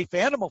a treif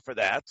animal for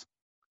that.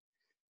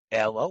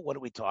 Ella, what are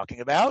we talking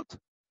about?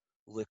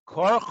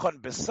 Likorchon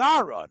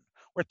besaron.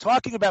 We're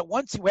talking about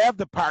once you have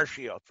the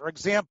parshiot. For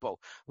example,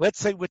 let's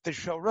say with the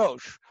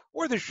shorosh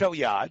or the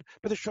shoyad,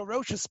 but the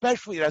shorosh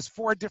especially, it has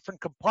 4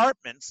 different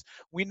compartments.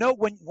 We know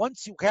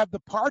once you have the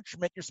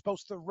parchment, you're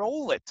supposed to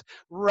roll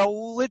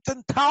it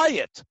and tie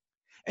it.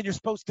 And you're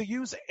supposed to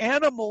use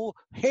animal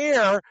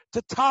hair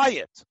to tie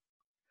it.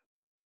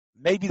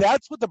 Maybe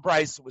that's what the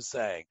Brisa was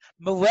saying.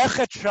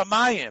 Melechet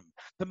shamayim.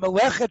 The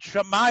melechet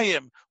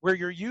shamayim, where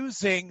you're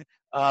using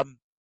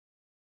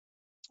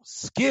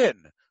skin,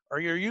 or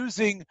you're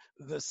using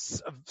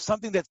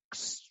something that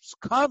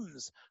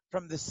comes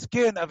from the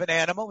skin of an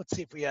animal. Let's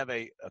see if we have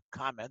a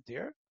comment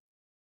here.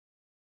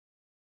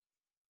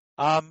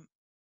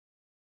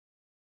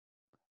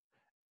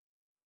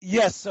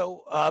 Yes,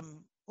 so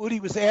Udi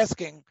was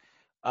asking,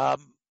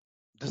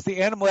 does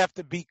the animal have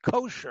to be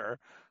kosher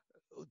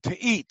to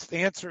eat? The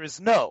answer is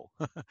no.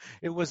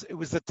 It was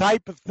the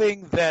type of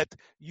thing that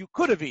you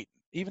could have eaten,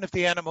 even if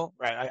the animal,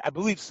 right, I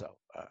believe so.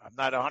 I'm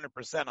not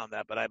 100% on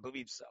that, but I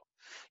believe so.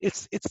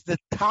 It's the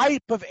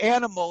type of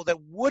animal that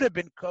would have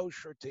been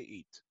kosher to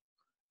eat.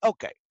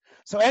 Okay.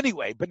 So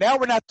anyway, but now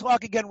we're not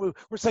talking again. We're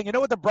saying, you know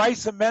what the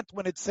Brisa meant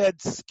when it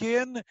said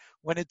skin,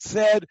 when it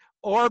said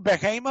or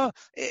behema?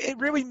 It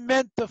really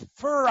meant the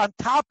fur on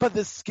top of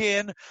the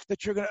skin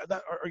that you're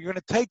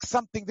gonna take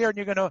something there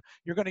and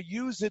you're gonna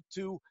use it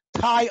to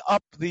tie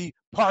up the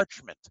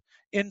parchment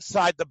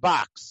inside the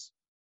box.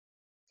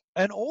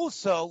 And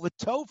also,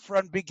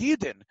 litofran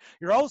begidin,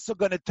 you're also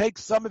going to take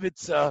some of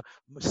its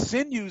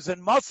sinews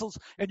and muscles,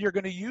 and you're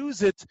going to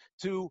use it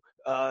to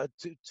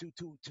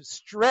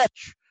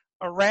stretch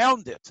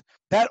around it.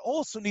 That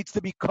also needs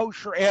to be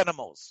kosher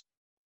animals.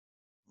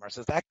 Mar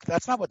says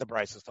that's not what the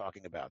Brisa is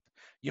talking about.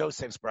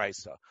 Yosef's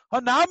Brisa.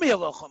 Hanami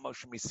alocha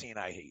Moshe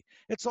miSinai.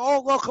 It's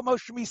all alocha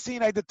Moshe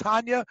miSinai. The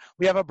Tanya.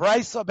 We have a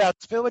Brisa about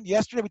tefillin.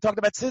 Yesterday we talked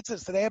about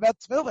tzitzis. Today about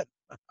tefillin.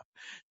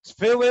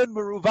 Tefillin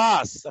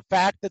meruvas. The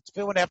fact that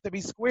tefillin have to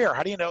be square.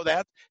 How do you know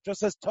that? It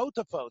just says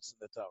totafos in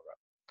the Torah.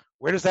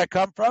 Where does that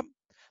come from?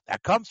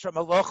 That comes from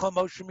Alocha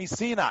Moshe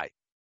Misinai.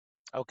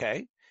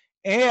 Okay?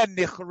 And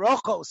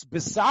Nichrochos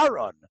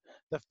Bisaron,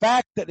 the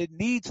fact that it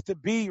needs to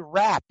be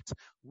wrapped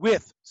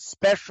with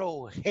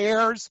special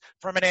hairs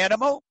from an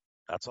animal,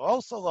 that's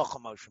also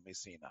Alocha Moshe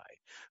Misinai.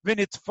 When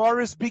it's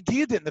forest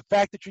begidin, the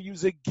fact that you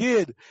use a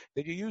gid,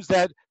 that you use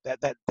that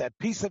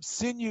piece of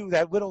sinew,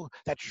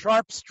 that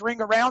sharp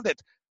string around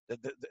it,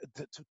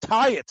 to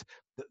tie it,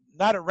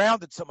 not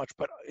around it so much,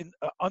 but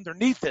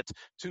underneath it,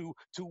 to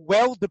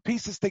weld the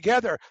pieces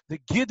together. The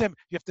gidim,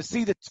 you have to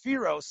see the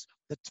tfiros.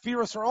 The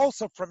tfiros are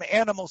also from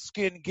animal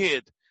skin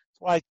gid. That's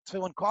why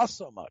tefillin costs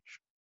so much.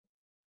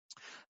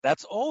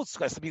 That's also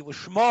has to be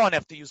lishma and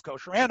have to use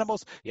kosher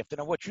animals. You have to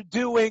know what you're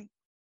doing.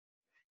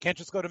 Can't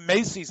just go to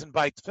Macy's and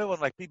buy tefillin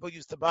like people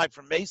used to buy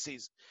from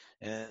Macy's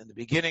in the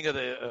beginning of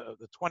the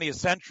 20th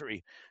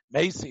century.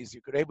 Macy's,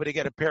 you could be able to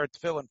get a pair of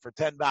tefillin for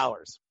 $10.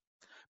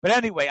 But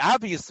anyway,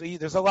 obviously,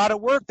 there's a lot of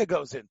work that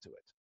goes into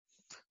it.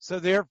 So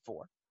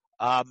therefore,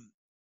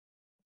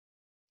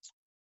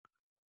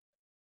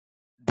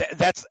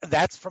 that's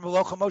from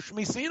Alocha Moshe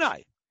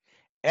Misinai.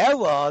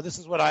 Ella, this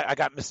is what I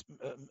got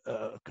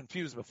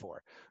confused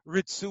before.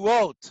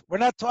 Ritzuot. We're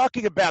not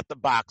talking about the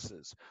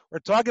boxes. We're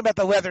talking about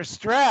the leather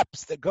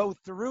straps that go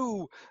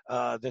through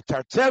the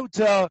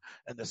tartota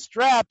and the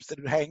straps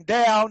that hang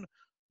down.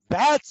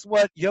 That's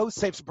what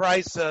Yosef's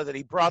brisa that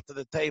he brought to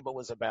the table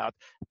was about.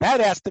 That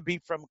has to be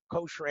from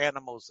kosher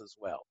animals as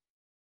well.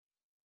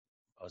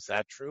 Oh, is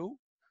that true?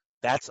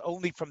 That's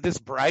only from this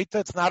brita.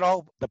 It's not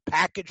all the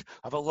package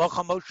of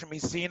Alocha Moshe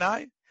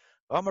Misinai.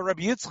 Amar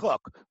Rabbi Yitzchak,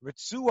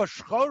 Ritzua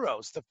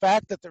Shchoros, the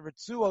fact that the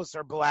Ritzuos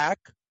are black,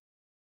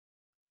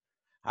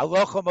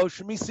 Alocha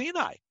Moshe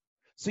Misinai.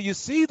 So you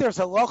see there's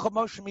Alocha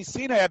Moshe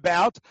Misinai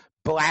about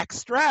black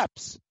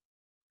straps.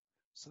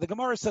 So the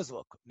Gemara says,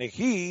 look,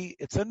 Nehi,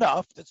 it's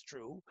enough, that's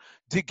true.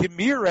 De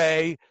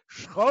Gemire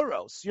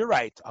Shchoros, you're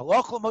right.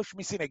 Alocha Moshe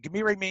Misinai.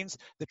 Gemire means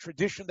the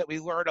tradition that we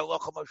learn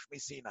Alocha Moshe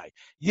Misinai.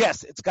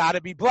 Yes, it's got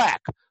to be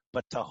black,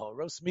 but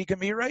Tahoros mi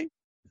Gemire?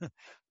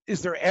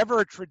 Is there ever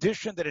a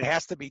tradition that it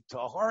has to be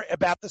tahor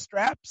about the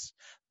straps?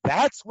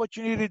 That's what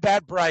you needed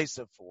that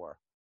brisa for.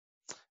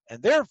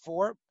 And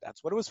therefore,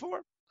 that's what it was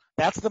for.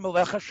 That's the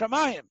Melecha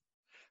Shamayim.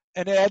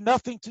 And it had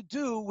nothing to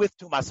do with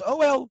Tumas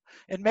Oel.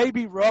 And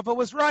maybe Rava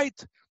was right,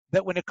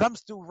 that when it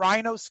comes to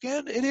rhino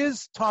skin, it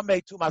is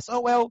Tameh Tumas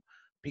Oel,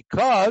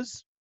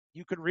 because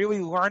you could really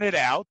learn it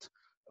out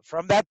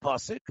from that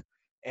pasuk.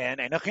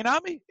 And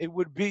Enochinami, it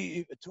would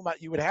be,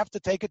 you would have to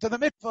take it to the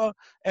mikvah,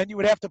 and you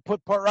would have to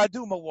put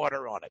paraduma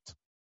water on it.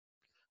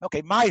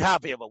 Okay, my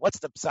Haviava, what's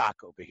the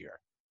psak over here?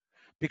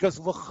 Because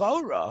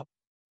l'chora,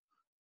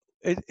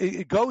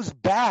 it goes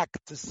back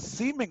to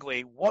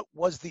seemingly what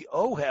was the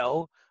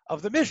ohel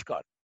of the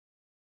Mishkan.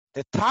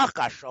 The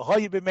tachash,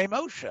 ahoy b'mei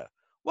Moshe.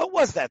 What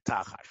was that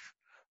tachash?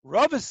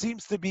 Rava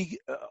seems to be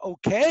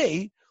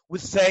okay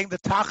with saying the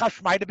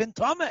tachash might have been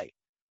tameh,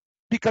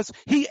 because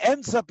he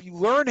ends up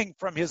learning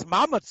from his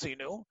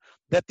mamatzinu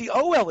that the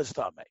OL is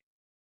tameh,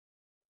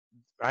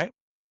 right?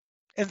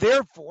 And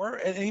therefore,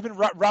 and even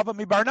Rabba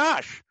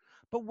Mibarnash.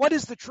 But what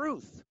is the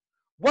truth?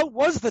 What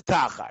was the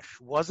tachash?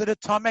 Was it a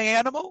tameh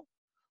animal?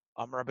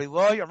 Amar Rabbi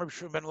Loy, Amar Rabbi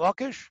Shimon ben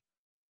Lakish,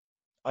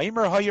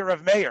 Aimer Hoyer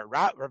Rav Meir.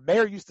 Rav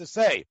Meir used to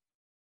say,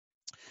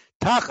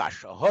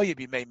 tachash ahoy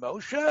b'mei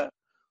Moshe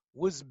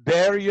was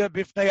beria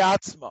b'fnei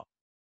atzma.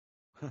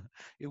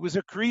 It was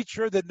a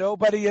creature that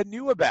nobody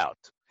knew about.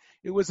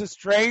 It was a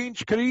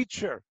strange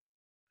creature.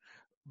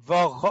 When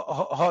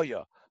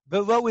the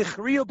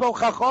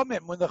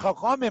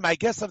Chachamim, I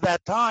guess of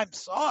that time,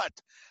 saw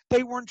it,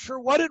 they weren't sure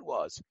what it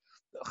was.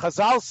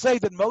 Chazal say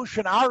that Moshe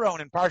and Aaron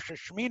in Parsha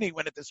Shmini,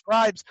 when it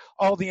describes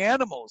all the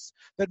animals,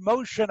 that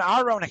Moshe and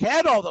Aaron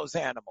had all those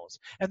animals,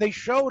 and they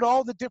showed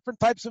all the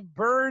different types of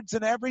birds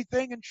and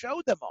everything, and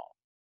showed them all.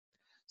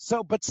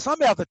 So, but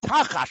somehow the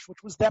tachash,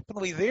 which was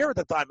definitely there at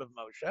the time of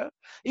Moshe,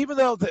 even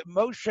though that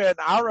Moshe and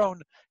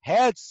Aaron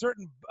had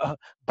certain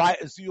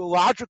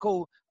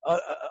zoological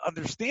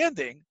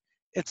understanding,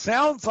 it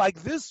sounds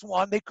like this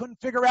one, they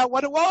couldn't figure out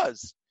what it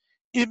was.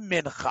 Im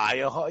min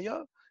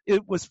chaya,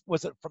 was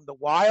it from the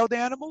wild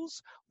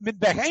animals? Min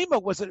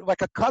behema, was it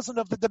like a cousin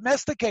of the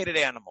domesticated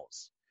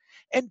animals?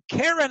 And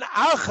Karen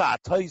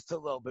achat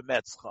haistalo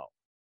b'metzcho.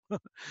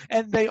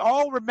 And they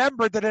all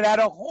remembered that it had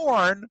a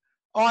horn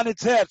on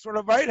its head, sort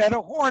of, right? It had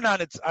a horn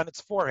on its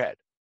forehead.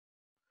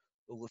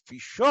 It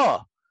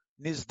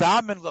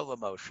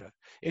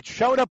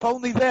showed up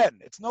only then.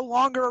 It's no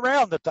longer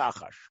around, the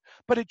tachash.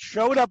 But it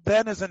showed up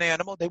then as an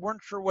animal. They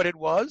weren't sure what it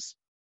was.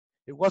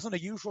 It wasn't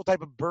a usual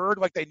type of bird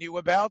like they knew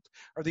about,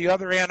 or the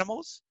other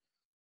animals.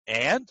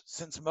 And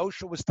since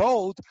Moshe was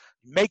told,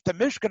 make the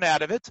Mishkan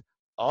out of it,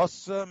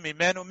 asa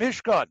mimenu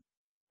Mishkan.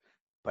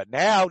 But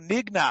now,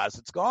 nignaz,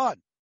 it's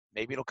gone.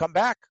 Maybe it'll come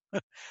back.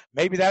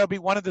 Maybe that'll be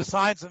one of the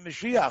signs of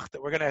Mashiach,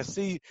 that we're going to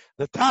see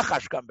the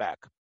tachash come back.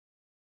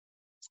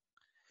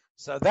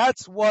 So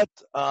that's what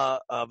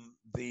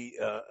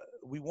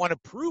we want to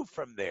prove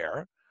from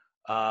there,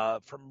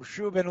 from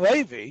Yeshua ben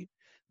Levi,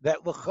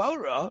 that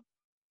l'chora,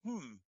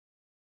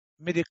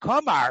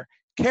 Midikamar,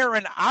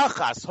 Karen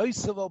achas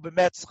hoiselo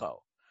b'metzcho.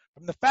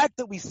 From the fact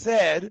that we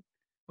said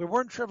we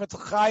weren't sure if it's a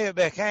chaya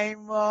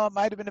behema,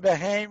 might have been a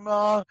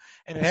behema,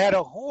 and it had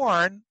a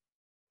horn,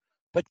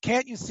 but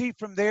can't you see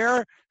from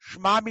there,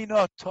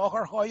 shmamina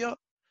tohar hoya?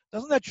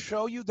 Doesn't that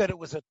show you that it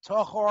was a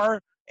tohar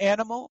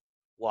animal?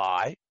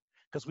 Why?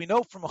 Because we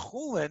know from a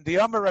chulin, the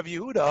Amar Rav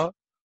Yehuda,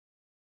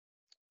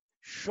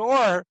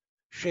 shor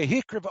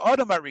shehikriv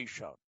Adam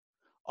Arishon.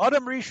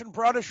 Adam Rishon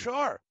brought a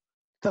shor.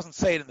 It doesn't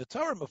say it in the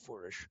Torah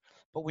Mefurish,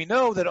 but we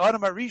know that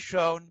Adam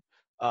Arishon,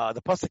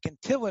 the pasuk in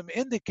Tilim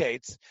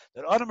indicates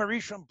that Adam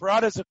Arishon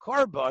brought as a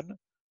korban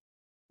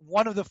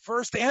one of the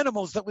first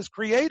animals that was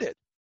created.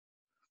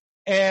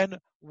 And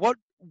what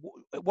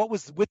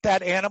was with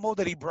that animal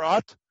that he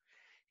brought?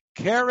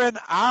 Keren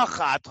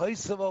achat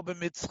hoiselo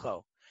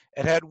b'mitzcho.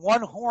 It had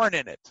one horn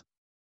in it.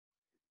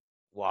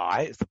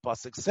 Why? As the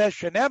pasuk says,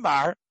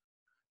 Shenemar,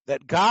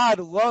 that God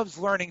loves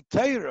learning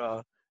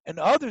Torah and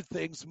other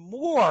things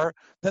more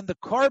than the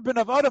korban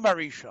of Adam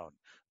Arishon.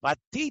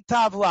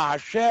 Vatitav la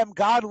Hashem,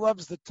 God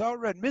loves the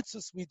Torah and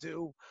mitzvahs we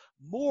do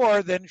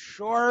more than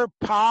shor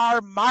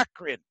par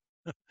makrin,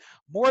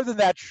 more than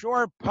that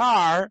shor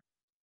par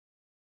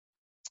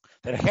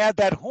that had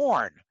that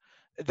horn,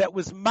 that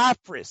was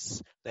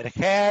mafris,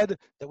 that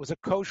was a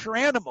kosher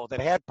animal,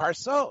 that had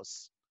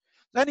parsos.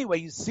 Anyway,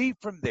 you see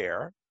from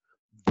there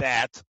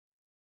that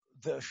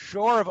the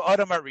shore of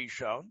Adam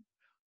Arishon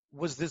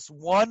was this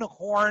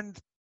one-horned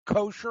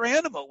kosher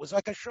animal. It was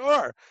like a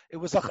shore. It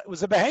was a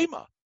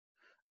behema.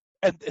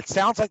 And it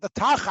sounds like the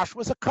tachash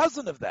was a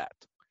cousin of that.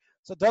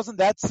 So doesn't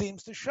that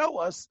seems to show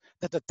us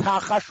that the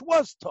tachash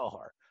was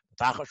tohar?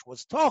 The tachash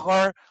was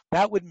tohar.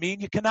 That would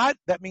mean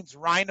that means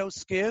rhino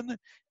skin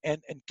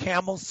and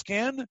camel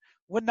skin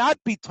would not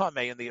be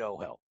tameh in the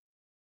ohel.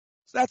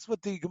 So that's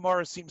what the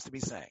Gemara seems to be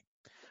saying.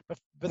 But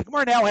the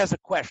Gemara now has a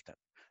question.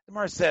 The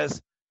Gemara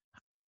says,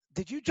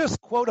 did you just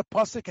quote a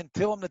pasuk in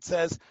Tilim that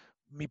says,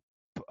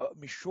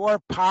 Mishor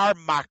par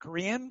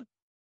makrian?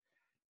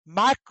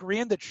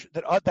 Makrian,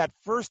 that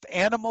first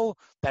animal,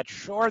 that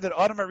shore that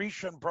Adam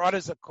Arishon brought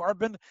as a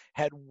korban,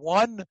 had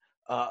one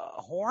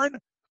horn.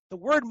 The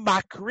word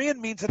makrian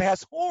means it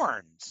has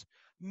horns.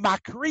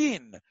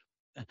 Makrian.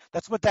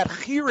 That's what that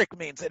chirik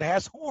means. It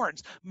has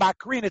horns.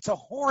 Makrian, it's a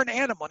horn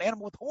animal, an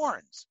animal with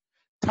horns.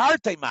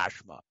 Tarte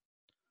mashma.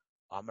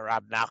 Amar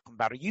Rab Nachman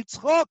bar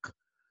Yitzchok.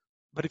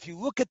 But if you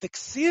look at the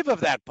ksiv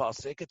of that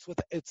pasuk,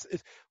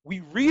 we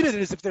read it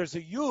as if there's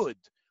a yud,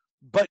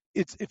 but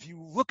if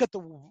you look at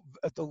the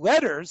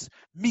letters,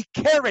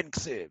 mikeren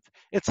ksiv.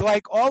 It's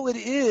like all it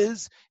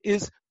is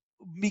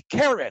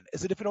mikeren,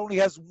 as if it only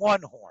has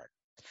one horn.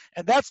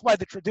 And that's why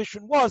the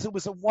tradition it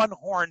was a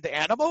one-horned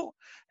animal,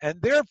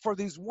 and therefore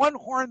these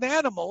one-horned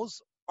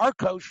animals are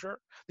kosher.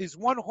 These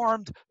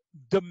one-horned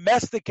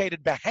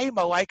domesticated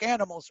behema-like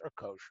animals are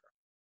kosher.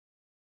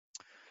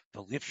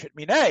 The lifshit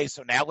minei.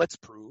 So now let's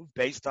prove,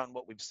 based on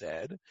what we've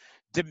said,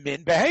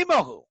 demin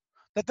behemahu,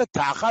 that the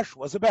tachash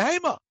was a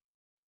behema.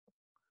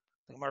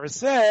 The Gemara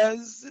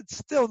says it's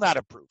still not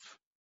a proof.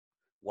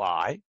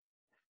 Why?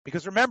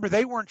 Because remember,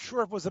 they weren't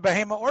sure if it was a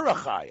behema or a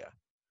chaya.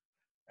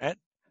 And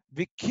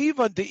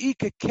v'kiva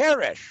deika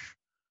keresh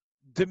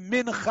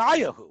demin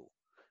chayahu.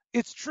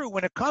 It's true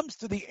when it comes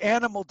to the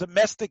animal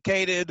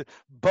domesticated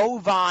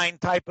bovine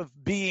type of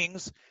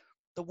beings,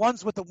 the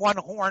ones with the one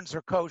horns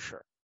are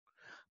kosher.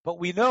 But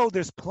we know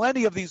there's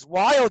plenty of these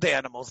wild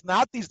animals,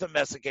 not these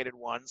domesticated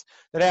ones,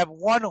 that have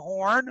one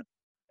horn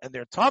and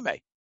they're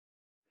tameh,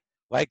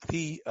 like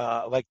the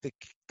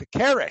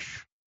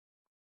keresh.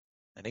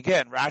 And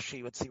again,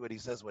 Rashi, let's see what he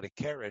says. What a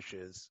keresh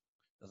is,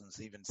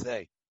 doesn't even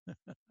say,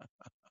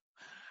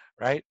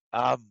 right?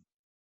 But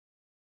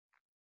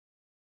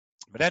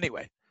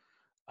anyway,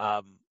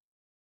 not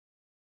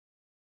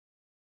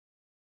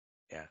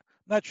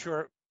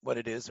sure what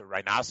it is. A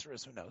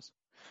rhinoceros, who knows?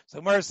 So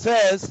Gemara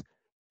says,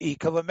 so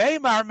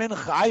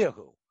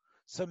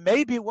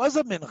maybe it was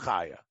a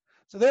minchaya.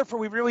 So therefore,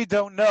 we really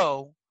don't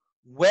know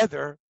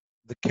whether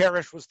the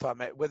keresh was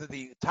tameh, whether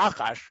the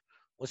tachash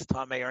was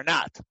tameh or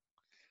not.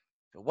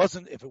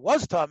 If it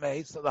was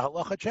tameh, so the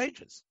halacha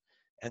changes,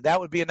 and that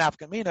would be an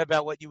nafkamina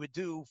about what you would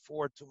do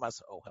for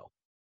tumas ohel.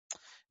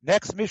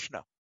 Next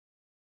Mishnah.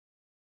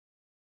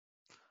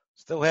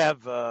 Still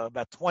have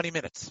about 20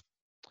 minutes.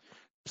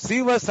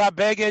 Psilas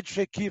habeged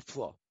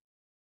shekiflo.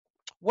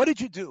 What did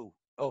you do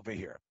over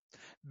here?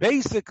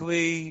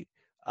 Basically,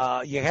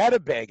 you had a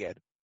beged,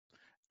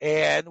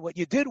 and what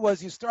you did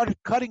was you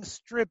started cutting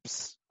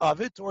strips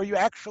of it, or you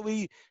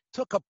actually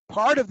took a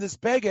part of this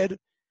beged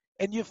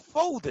and you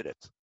folded it.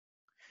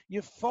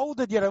 You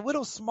had a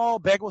little small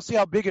beged, we'll see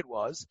how big it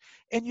was,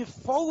 and you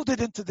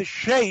folded into the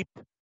shape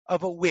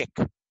of a wick.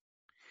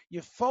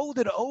 You fold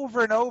it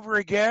over and over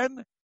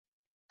again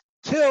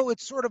till it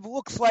sort of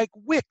looks like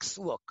wicks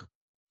look.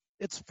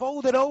 It's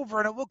folded over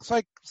and it looks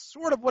like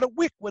sort of what a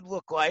wick would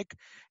look like,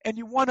 and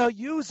you want to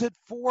use it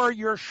for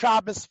your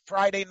Shabbos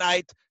Friday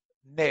night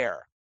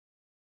nair.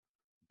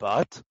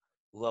 But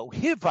lo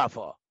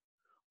hivava,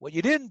 what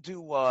you didn't do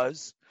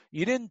was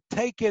You didn't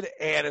take it,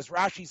 and as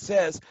Rashi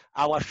says,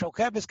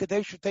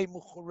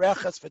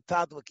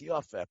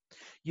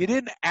 you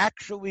didn't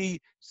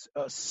actually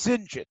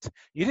singe it.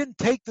 You didn't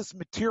take this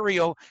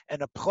material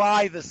and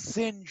apply the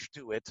singe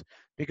to it,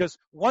 because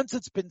once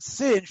it's been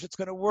singed, it's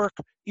going to work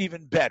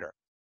even better.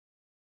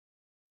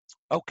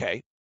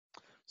 Okay,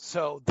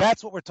 so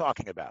that's what we're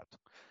talking about.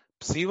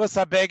 Psilas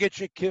habeged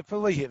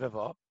shekifel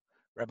lehivava.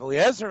 Rabbi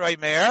Eliezer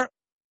Omer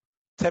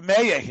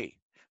tameyahi.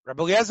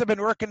 Rabbi Eliezer ben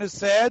Urken has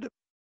said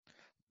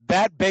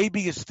that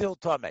baby is still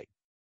tamei.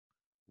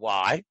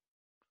 Why?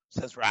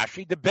 Says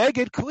Rashi, the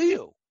beged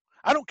kliu.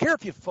 I don't care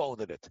if you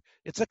folded it.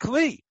 It's a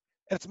kli,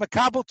 and it's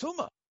makabel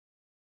tuma,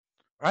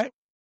 right?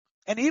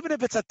 And even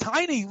if it's a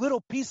tiny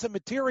little piece of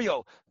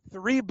material,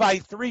 3 by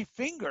 3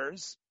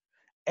 fingers,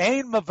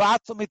 ein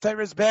mavatzal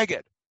miteres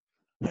beged.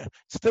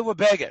 Still a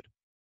beged.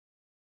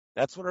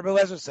 That's what Rabbi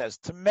Eliezer says.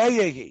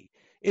 Tameyahi.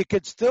 It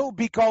could still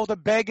be called a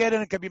beged,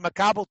 and it could be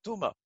makabel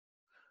tuma.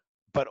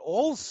 But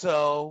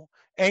also,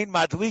 ein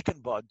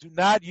madliken ba. Do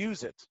not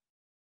use it.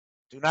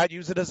 Do not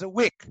use it as a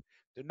wick.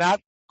 Do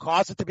not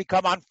cause it to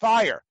become on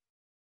fire.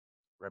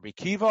 Rabbi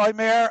Kiva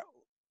Omer,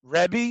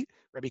 Rabbi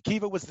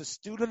Kiva was the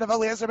student of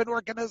Eliezer ben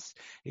Urkenes.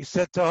 He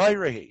said,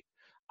 Tahirahi,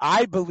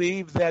 I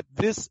believe that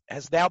this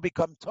has now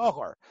become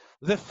tahor.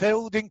 The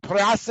folding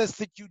process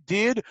that you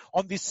did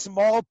on this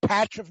small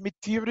patch of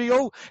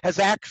material has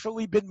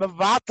actually been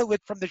mavatal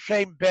it from the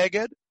shem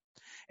beged.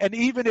 And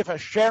even if a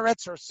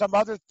sheretz or some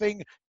other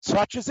thing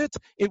touches it,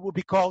 it will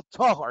be called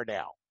tahor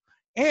now.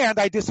 And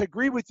I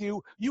disagree with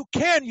you. You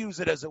can use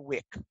it as a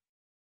wick.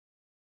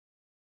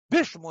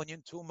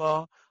 Bishmunyan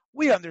tuma.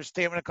 We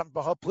understand when it comes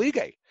to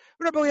haplige.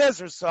 Rabbi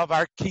Eliezer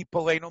savar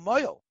kipolenu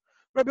moyo.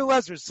 Rabbi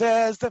Eliezer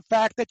says the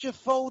fact that you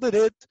folded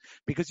it,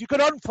 because you could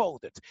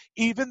unfold it,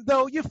 even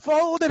though you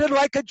folded it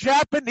like a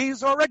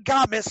Japanese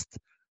origamist,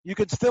 you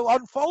can still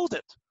unfold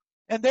it.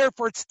 And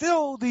therefore it's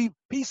still the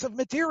piece of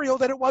material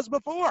that it was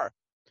before.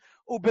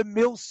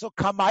 Ubemilsa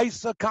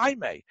kamaisa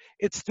kaime.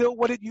 It's still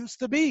what it used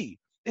to be.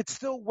 It's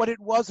still what it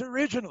was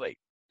originally.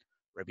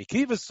 Rabbi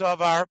Kiva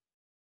savar.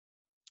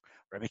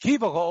 Rabbi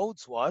Kiva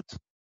holds what?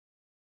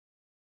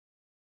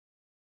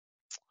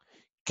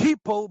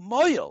 Kipol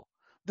moil.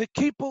 The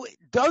kipol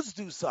does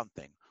do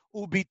something.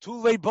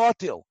 Ubitule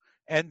batil.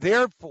 And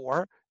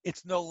therefore,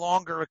 it's no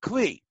longer a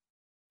kli.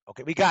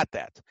 Okay, we got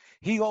that.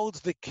 He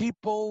holds the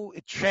kipol,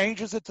 it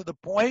changes it to the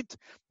point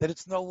that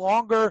it's no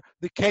longer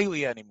the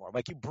keli anymore.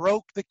 Like you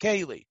broke the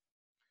keli.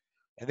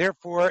 And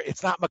therefore,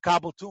 it's not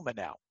makabel tuma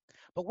now.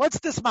 But what's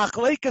this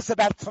machlekes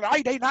about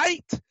Friday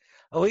night?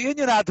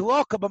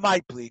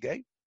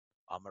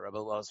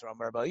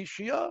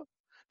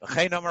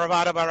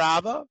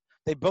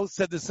 They both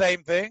said the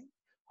same thing.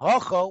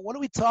 What are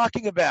we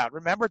talking about?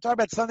 Remember, we're talking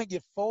about something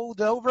you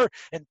fold over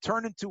and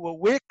turn into a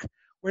wick?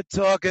 We're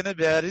talking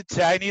about a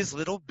tiniest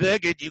little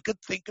beged you could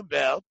think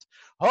about.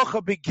 It's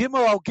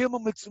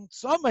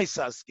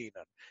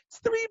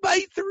 3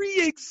 by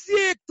 3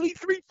 exactly,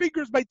 3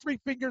 fingers by 3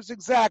 fingers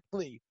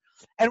exactly.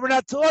 And we're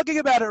not talking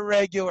about a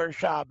regular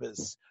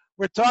Shabbos.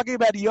 We're talking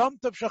about Yom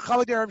Tov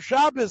Shechalad Erev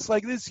Shabbos.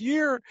 Like this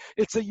year,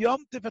 it's a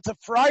Yom Tov, it's a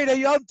Friday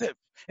Yom Tov.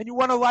 And you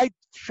want to light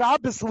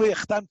Shabbos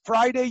licht on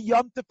Friday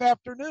Yom Tov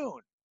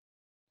afternoon.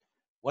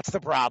 What's the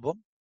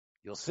problem?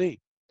 You'll see.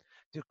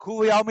 To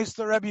Kuli al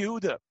Mr. Rabbi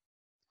Yehuda.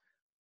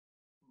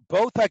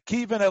 Both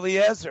Akiva and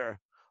Eliezer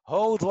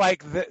hold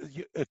like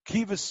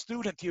Akiva's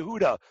student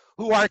Yehuda,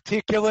 who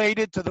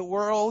articulated to the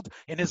world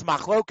in his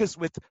machlokas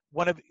with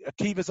one of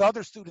Akiva's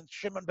other students,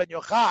 Shimon ben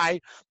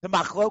Yochai, the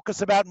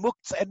machlokas about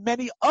muktzah and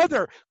many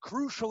other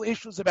crucial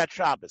issues about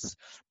Shabbos.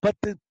 But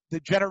the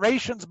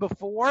generations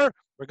before,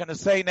 we're going to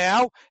say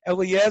now,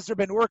 Eliezer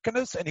ben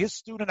Urkenes and his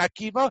student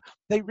Akiva,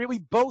 they really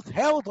both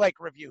held like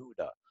Rav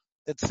Yehuda.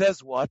 That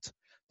says what?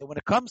 That when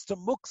it comes to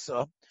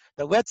muktzah,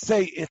 that let's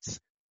say it's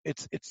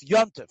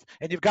yontif,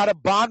 and you've got a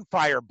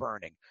bonfire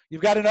burning,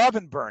 you've got an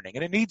oven burning,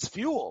 and it needs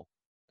fuel.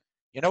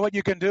 You know what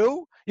you can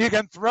do? You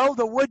can throw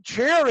the wood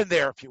chair in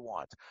there if you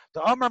want.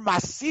 The Amar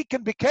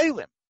Masikin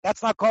Bekalim.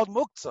 That's not called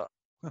muktzah.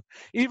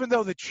 Even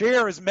though the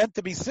chair is meant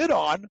to be sit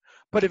on,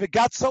 but if it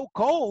got so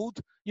cold,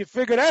 you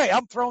figured, hey,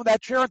 I'm throwing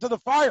that chair into the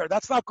fire.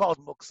 That's not called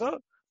muktzah.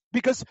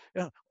 Because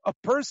a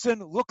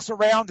person looks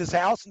around his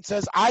house and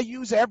says, I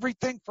use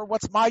everything for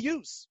what's my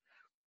use.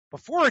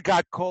 Before it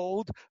got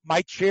cold,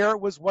 my chair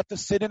was what to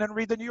sit in and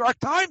read the New York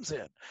Times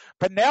in.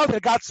 But now that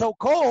it got so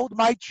cold,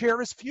 my chair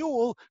is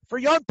fuel for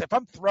yontif.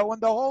 I'm throwing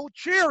the whole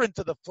chair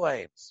into the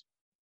flames.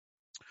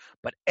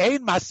 But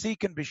ein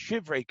masikin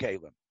b'shivrei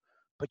kelim.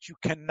 But you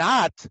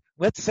cannot,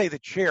 let's say the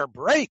chair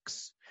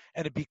breaks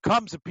and it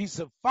becomes a piece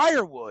of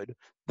firewood,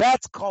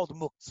 that's called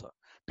muktzah.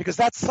 Because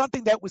that's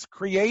something that was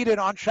created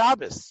on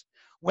Shabbos.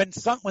 When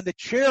the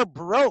chair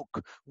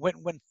broke,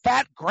 when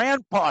Fat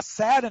Grandpa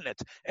sat in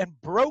it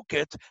and broke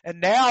it, and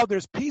now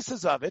there's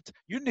pieces of it,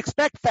 you didn't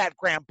expect Fat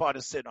Grandpa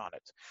to sit on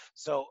it.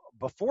 So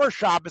before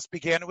Shabbos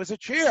began, it was a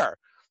chair.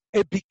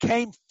 It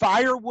became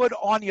firewood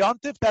on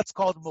Yontif. That's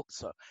called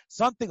muktzah.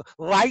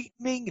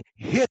 Lightning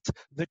hit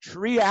the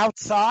tree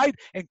outside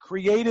and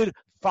created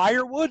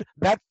firewood,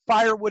 that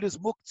firewood is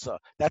muktzah.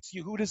 That's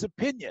Yehuda's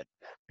opinion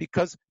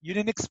because you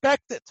didn't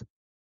expect it.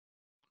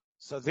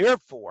 So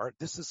therefore,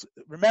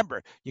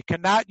 remember, you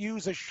cannot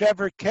use a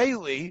shever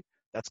keli.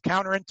 That's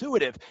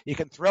counterintuitive. You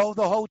can throw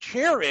the whole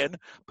chair in,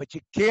 but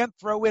you can't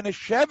throw in a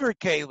shever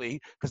keli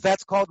because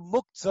that's called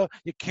muktzah.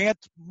 You can't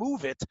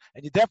move it,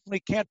 and you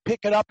definitely can't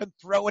pick it up and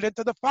throw it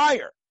into the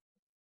fire.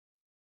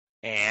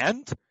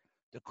 And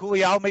the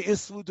Kuli Alma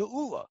Islu de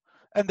Ula.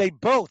 And they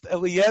both,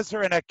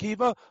 Eliezer and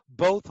Akiva,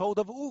 both hold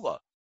of Ula.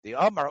 The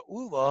Amar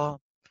Ula,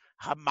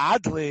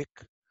 Hamadlik,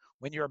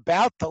 when you're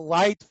about to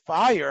light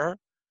fire,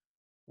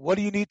 what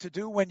do you need to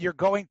do when you're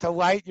going to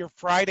light your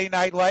Friday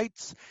night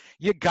lights?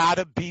 You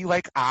gotta be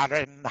like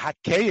Aaron,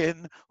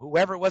 Hakein,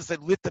 whoever was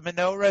that lit the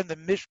menorah and the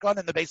Mishkan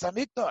and the Beis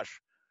Hamikdash.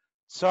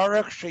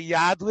 Tzarech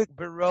sheyadlik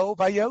berov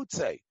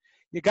hayotze.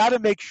 You gotta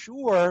make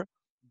sure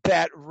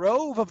that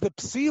rove of the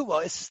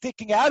psila is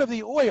sticking out of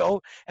the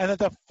oil and that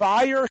the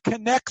fire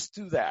connects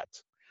to that.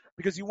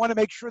 Because you want to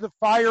make sure the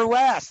fire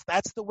lasts.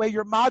 That's the way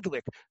you're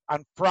madlik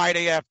on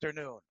Friday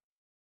afternoon.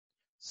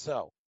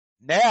 So,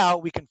 now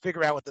we can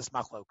figure out what this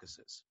machlokus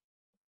is.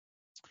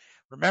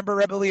 Remember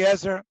Rebbe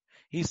Eliezer?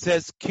 He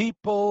says,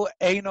 Kipul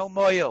eino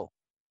moil.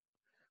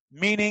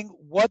 Meaning,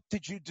 what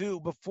did you do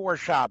before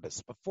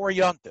Shabbos, before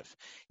Yontif?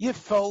 You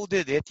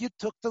folded it. You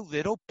took the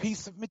little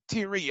piece of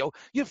material.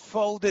 You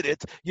folded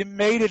it. You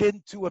made it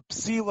into a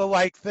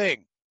psila-like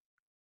thing.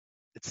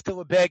 It's still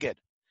a beged.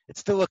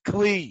 It's still a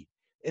kli.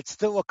 It's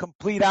still a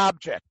complete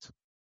object.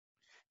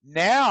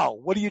 Now,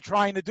 what are you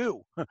trying to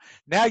do?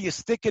 Now you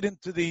stick it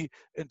into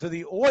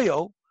the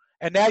oil,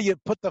 and now you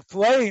put the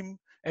flame,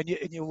 and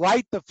you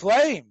light the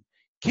flame.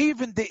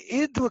 Kivin de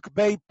idlik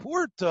bei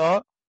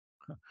purta.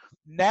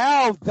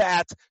 Now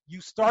that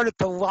you started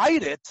to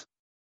light it,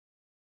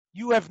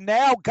 you have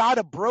now got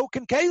a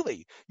broken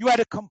keli. You had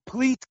a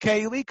complete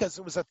keli because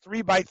it was a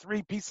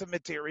 3x3 piece of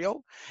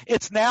material.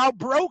 It's now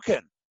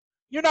broken.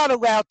 You're not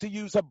allowed to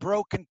use a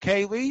broken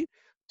keli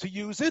to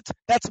use it.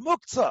 That's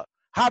muktzah.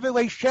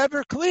 Havile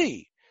shever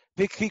kli.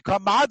 V'ki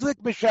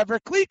kamadlik b'shever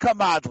kli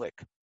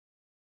kamadlik.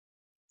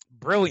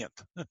 Brilliant.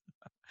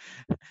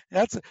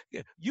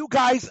 You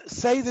guys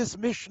say this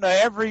Mishnah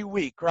every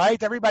week,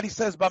 right? Everybody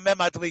says Bameh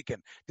Madlikin.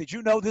 Did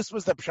you know this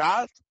was the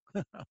pshat?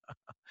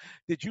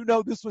 Did you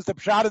know this was the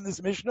pshat in this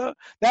Mishnah?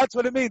 That's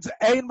what it means.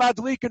 Ein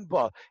Madlikin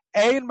ba.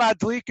 Ein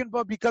Madlikin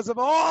ba because of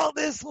all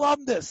this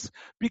lumdus.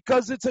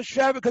 Because it's a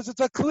shev, because it's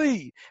a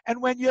kli.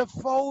 And when you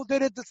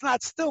folded it, it's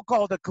not still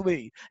called a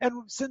kli.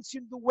 And since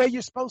the way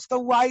you're supposed to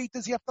light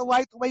is you have to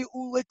light the way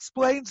Ula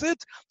explains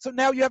it, so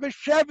now you have a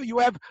shever. You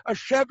have a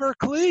shever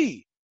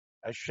kli.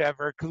 A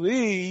shever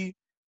kli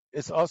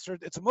is also,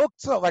 it's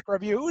muktzah, like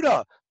Rabbi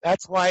Yehuda.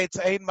 That's why it's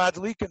ein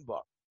madlikin ba.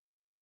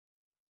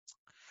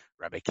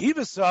 Rabbi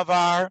Kiva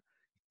savar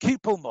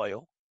kipul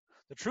moil.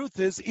 The truth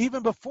is,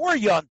 even before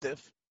Yontif,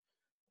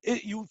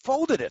 you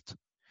folded it.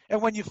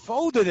 And when you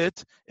folded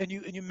it and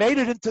you made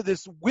it into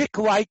this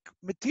wick-like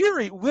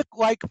material,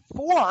 wick-like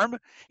form,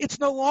 it's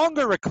no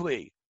longer a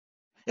kli.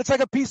 It's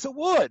like a piece of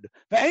wood.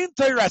 Ve'ein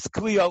teiras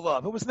kli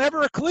olav. It was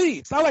never a kli.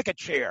 It's not like a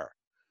chair.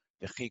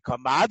 And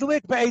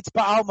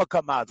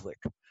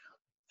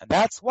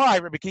that's why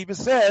Rabbi Kiva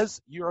says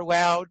you're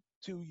allowed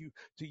to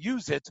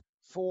use it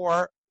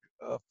for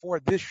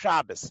this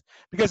Shabbos,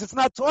 because it's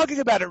not talking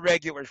about a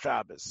regular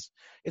Shabbos.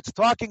 It's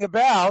talking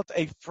about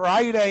a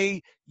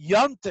Friday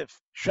Yontif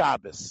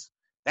Shabbos.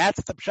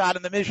 That's the pshat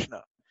in the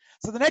Mishnah.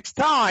 So the next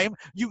time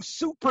you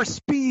super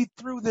speed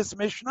through this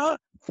Mishnah,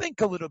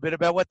 think a little bit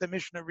about what the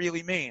Mishnah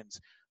really means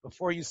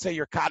before you say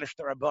your Kaddish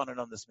D'Rabbanan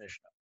on this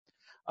Mishnah.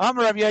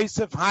 Amar Rav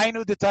Yosef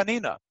Hainu de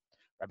Tanina.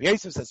 Rav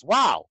Yosef says,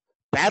 wow,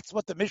 that's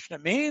what the Mishnah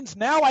means?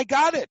 Now I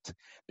got it.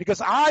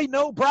 Because I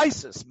know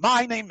Brises.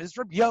 My name is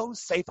Rav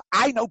Yosef.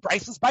 I know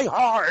Brises by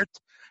heart.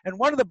 And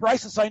one of the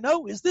Brises I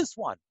know is this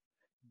one.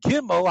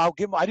 Gimel,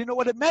 I didn't know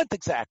what it meant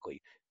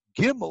exactly.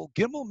 Gimel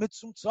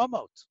mitzum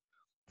tzamot.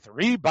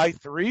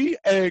 3x3,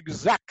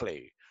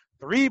 exactly.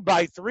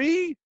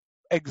 3x3,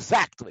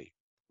 exactly.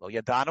 Lo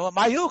yadanu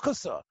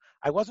amayilchasa.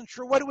 I wasn't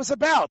sure what it was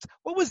about.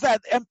 What was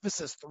that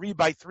emphasis,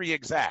 3x3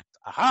 exact?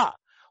 Aha.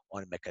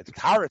 Now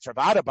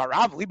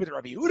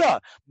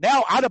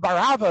Ada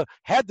Barava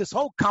had this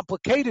whole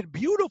complicated,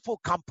 beautiful,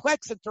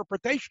 complex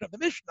interpretation of the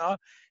Mishnah.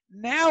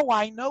 Now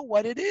I know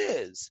what it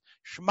is.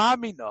 Shema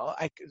Mina.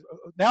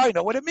 Now I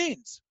know what it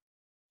means.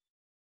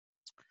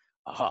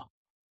 Aha.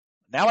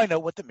 Now I know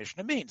what the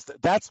Mishnah means.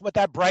 That's what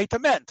that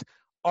Braita meant.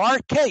 Our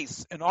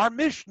case in our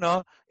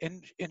Mishnah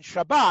in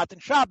Shabbat, in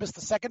Shabbos,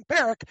 the second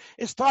parak,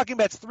 is talking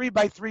about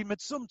 3x3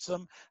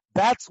 mitzumtzum.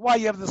 That's why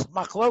you have this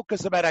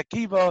machlokas about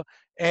Akiva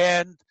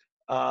and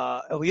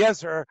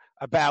Eliezer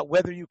about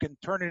whether you can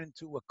turn it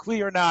into a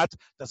kli or not.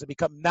 Does it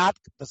become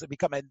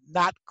a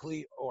not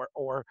kli,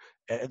 or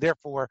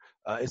therefore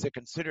is it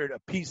considered a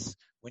piece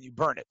when you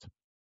burn it?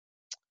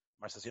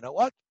 Mar says, you know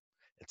what?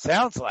 It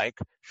sounds like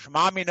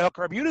Shema Minok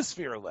Rabbi Yehuda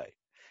Sfirle.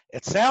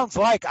 It sounds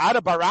like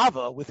Ada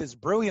Barava, with his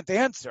brilliant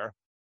answer,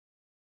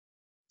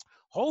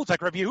 holds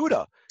like Rabbi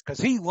Yehuda. because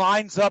he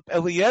lines up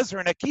Eliezer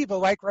and Akiva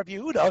like Rav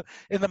Yehuda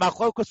in the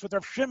machlokus with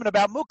Rav Shimon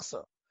about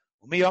muksa.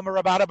 Umi Amar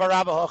Rabada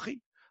Barava Hachi,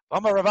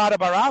 Amar Ravada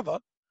Barava.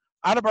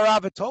 Ada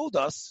Barava told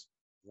us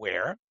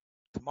where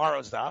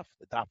tomorrow's daf,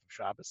 the daf of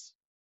Shabbos,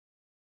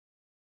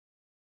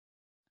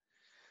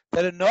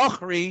 that a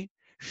nochri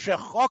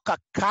shechok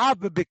akav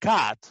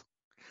bebikat.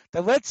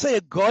 That let's say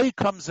a goy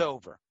comes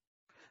over.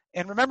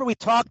 And remember we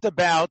talked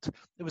about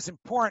it was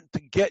important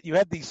to get, you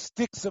had these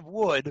sticks of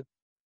wood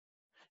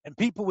and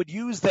people would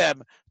use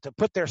them to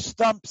put their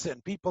stumps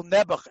in. People,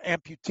 nebuch,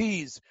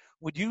 amputees,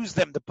 would use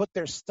them to put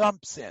their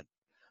stumps in.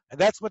 And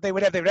that's what they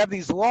would have. They would have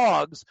these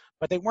logs,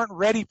 but they weren't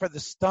ready for the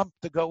stump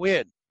to go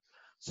in.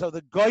 So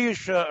the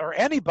goyish or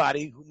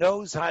anybody who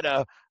knows how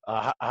to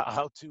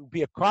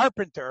be a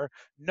carpenter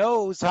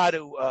knows how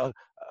to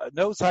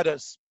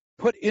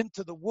put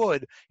into the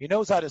wood. He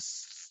knows how to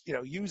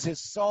use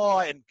his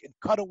saw and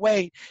cut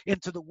away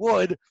into the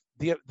wood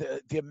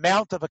the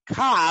amount of a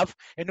kav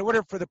in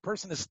order for the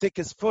person to stick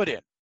his foot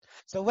in.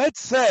 So let's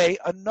say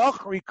a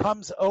nochri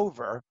comes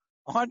over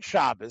on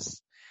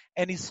Shabbos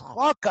and he's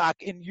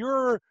chokak in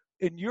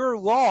your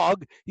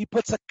log. He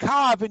puts a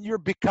kav in your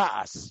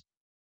bikas.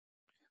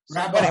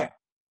 Rabbi,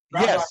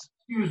 yes.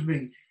 Excuse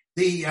me.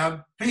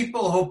 The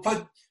people who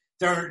put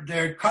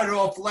their cut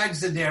off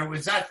legs in there,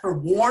 was that for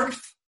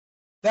warmth?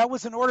 That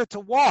was in order to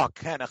walk,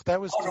 Henoch. That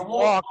was to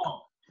walk.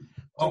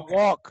 Okay.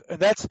 Walk, and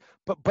that's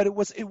but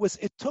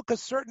it took a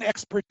certain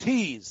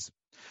expertise.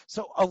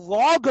 So a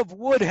log of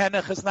wood,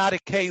 Henoch, is not a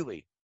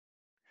keli,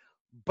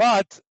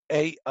 but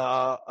a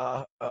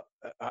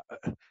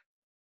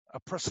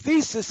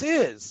prosthesis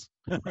is.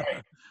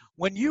 Right.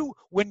 When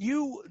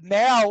you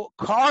now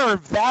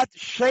carve that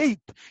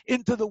shape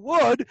into the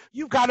wood,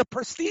 you've got a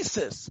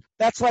prosthesis.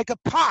 That's like a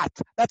pot.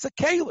 That's a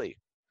keli.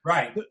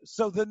 Right.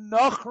 So the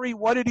Nochri,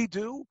 what did he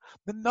do?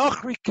 The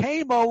Nochri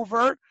came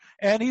over,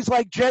 and he's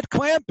like Jed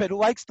Clampett, who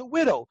likes to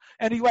whittle,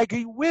 and he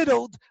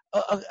whittled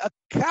a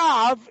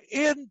kav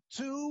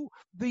into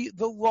the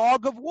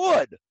log of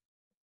wood.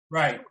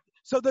 Right.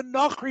 So the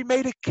Nochri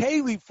made a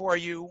keli for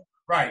you,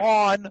 right,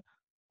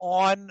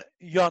 on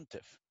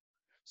Yontif.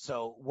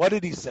 So what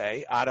did he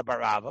say? Ada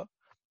Barava,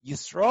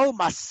 Yisrael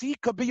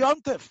masika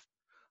b'Yontif.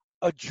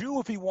 A Jew,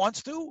 if he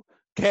wants to,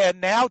 can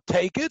now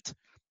take it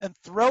and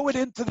throw it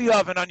into the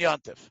oven on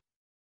Yontif.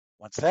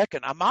 1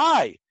 second.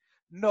 Amai.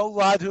 No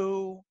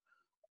ladhu.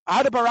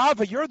 Ada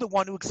Barava, you're the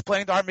one who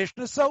explained our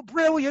Mishnah so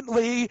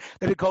brilliantly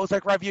that it goes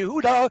like Rav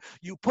Yehuda.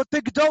 You put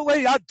the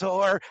Gdolei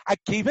Ador,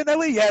 Akiva and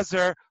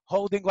Eliezer,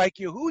 holding like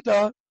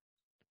Yehuda.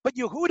 But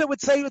Yehuda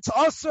would say it's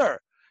usher.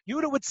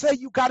 Yehuda would say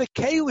you got a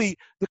keli.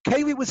 The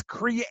keli was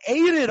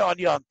created on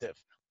Yontif.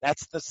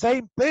 That's the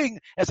same thing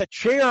as a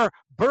chair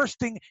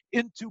bursting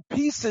into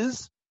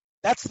pieces.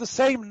 That's the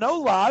same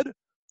nolad.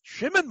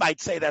 Shimon might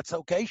say that's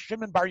okay,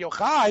 Shimon Bar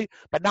Yochai,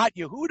 but not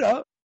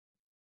Yehuda.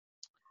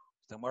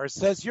 Somewhere it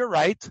says you're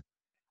right.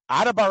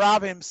 Ada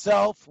Barava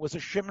himself was a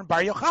Shimon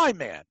Bar Yochai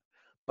man,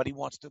 but he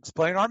wants to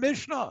explain our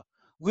Mishnah.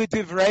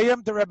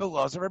 L'divrayim de Rebbe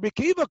Lozer Rebbe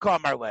Kiva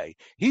Kamarle.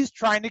 He's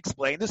trying to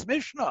explain this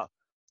Mishnah.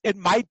 It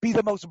might be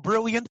the most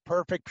brilliant,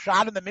 perfect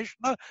shot in the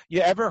Mishnah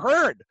you ever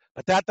heard,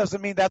 but that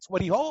doesn't mean that's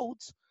what he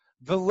holds.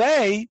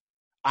 V'lei,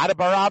 Ada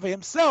Barava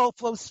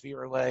himself, lo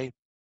sphirale.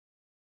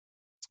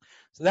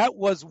 So that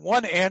was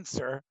one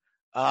answer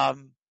to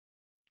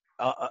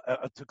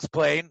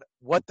explain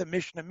what the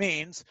Mishnah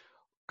means.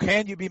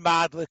 Can you be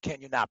madlik?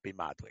 Can you not be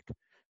madlik?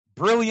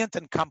 Brilliant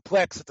and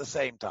complex at the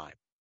same time.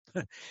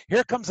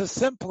 Here comes a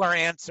simpler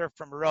answer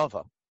from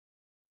Rava.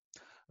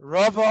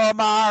 Rava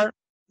Amar,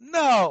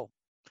 no.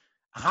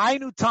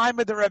 Hainu time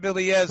of the Rebbe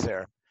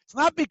Eliezer. It's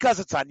not because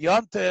it's on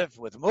Yontif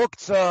with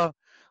Muktzah.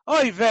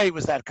 Oy vey,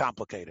 was that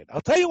complicated.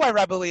 I'll tell you why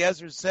Rebbe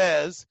Eliezer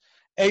says,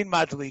 Ein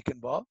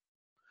madlikin ba.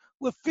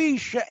 Lefi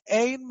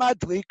she'ein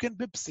madlikin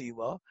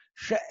b'psila,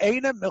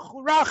 she'eina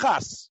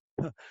michurachas.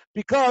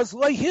 Because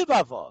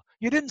lo'hivava,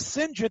 you didn't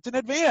singe it in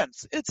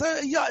advance. It's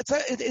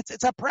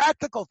a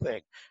practical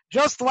thing.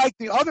 Just like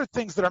the other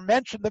things that are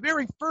mentioned, the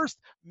very first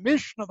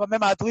mission of a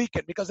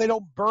memadlikin, because they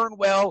don't burn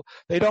well,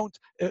 they don't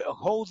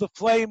hold the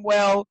flame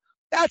well.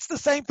 That's the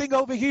same thing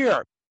over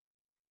here.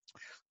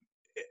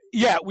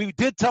 Yeah, we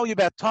did tell you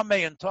about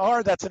Tameh and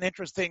Tahar. That's an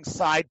interesting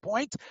side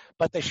point.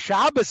 But the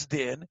Shabbos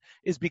din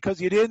is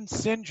because you didn't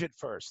singe it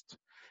first.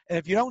 And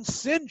if you don't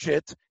singe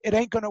it, it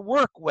ain't going to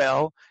work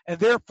well. And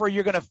therefore,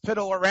 you're going to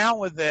fiddle around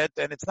with it,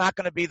 and it's not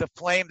going to be the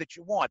flame that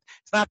you want.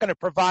 It's not going to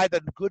provide a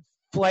good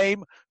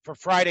flame for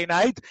Friday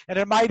night, and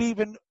it might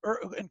even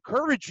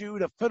encourage you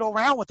to fiddle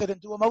around with it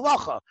and do a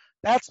malacha.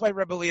 That's why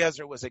Rebbe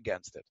Eliezer was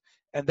against it.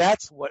 And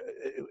that's what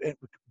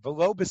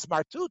v'lo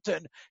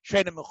b'smartutin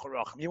she'enim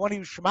mechurachim. You want to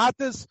use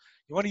shmatas?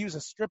 You want to use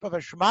a strip of a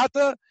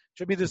shmata? It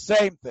should be the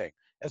same thing.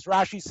 As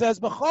Rashi says,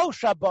 b'chol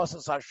Shabbos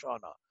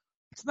hashana.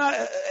 It's not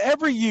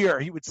every year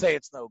he would say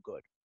it's no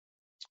good.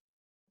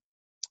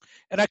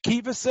 And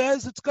Akiva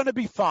says it's going to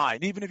be fine,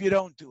 even if you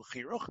don't do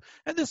chiruch.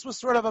 And this was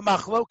sort of a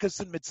machlokas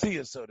in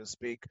Mitzia, so to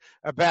speak,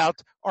 about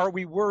are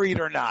we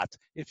worried or not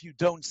if you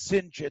don't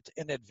singe it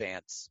in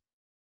advance.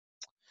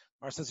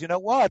 Mar says, you know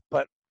what,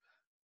 but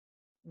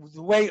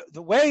the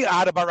way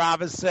Ada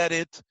Barava said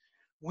it,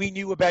 we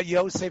knew about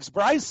Yosef's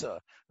brisa.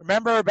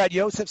 Remember about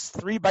Yosef's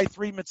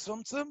 3x3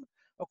 mitzumtzum?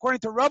 According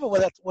to Rava,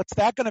 what's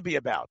that going to be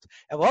about?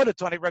 What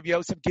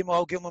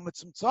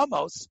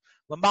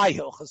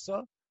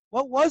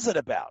was it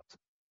about?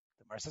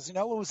 The Gemara says, you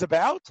know what it was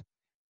about?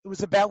 It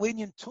was about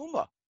Linyan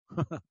Tuma.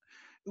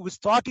 It was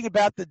talking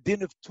about the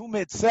din of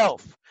Tuma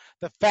itself,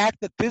 the fact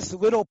that this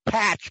little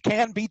patch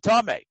can be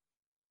Tameh.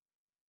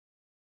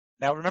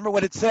 Now remember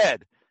what it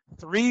said,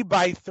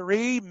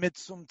 3x3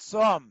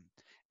 mitzumtzum.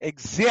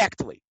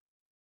 Exactly.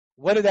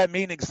 What did that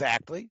mean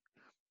exactly?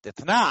 The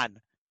Tanan,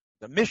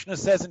 the Mishnah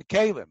says in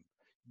Kalim,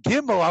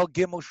 Gimel al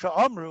Gimel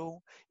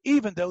sha'amru,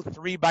 even though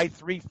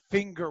 3x3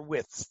 finger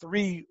widths,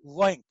 3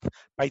 length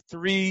by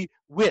 3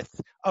 width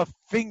of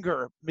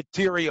finger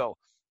material,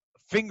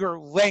 finger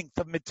length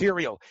of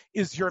material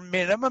is your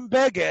minimum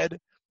beged,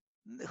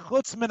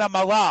 chutz min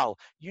malal.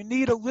 You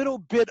need a little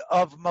bit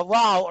of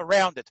malal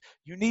around it.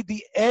 You need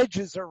the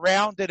edges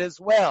around it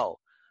as well.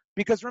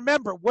 Because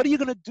remember, what are you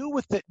going to do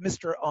with it,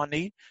 Mr.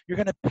 Ani? You're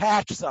going to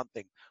patch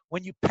something.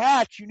 When you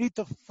patch, you need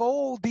to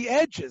fold the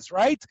edges,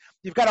 right?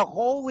 You've got a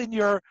hole in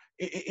your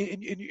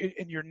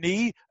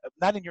knee,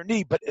 not in your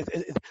knee, but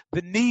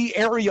the knee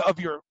area of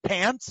your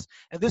pants,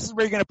 and this is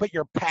where you're going to put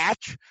your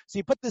patch. So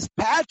you put this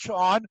patch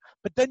on,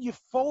 but then you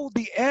fold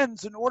the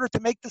ends in order to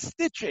make the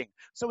stitching.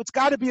 So it's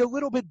got to be a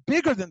little bit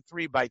bigger than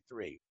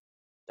 3x3.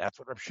 That's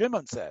what Reb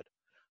Shimon said.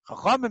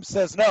 Chachamim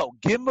says no.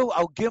 Gimel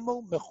al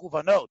gimel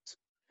mechuvanot.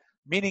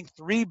 Meaning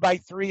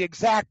 3x3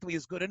 exactly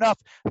is good enough.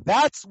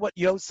 That's what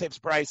Yosef's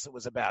brisa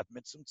was about,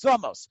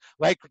 mitzumtzamos,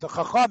 like the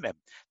Chachamim,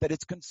 that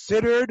it's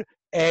considered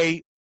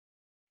a,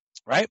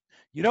 right?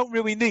 You don't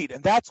really need,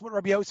 and that's what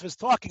Rabbi Yosef is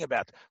talking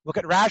about. Look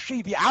at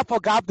Rashi, v'afal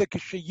gavda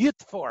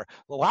k'sheyitfor,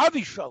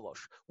 lo'avi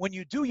shalosh. When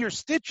you do your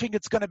stitching,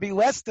 it's going to be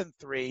less than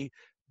 3.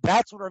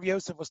 That's what Rabbi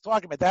Yosef was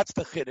talking about. That's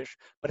the Chiddush,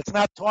 but it's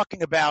not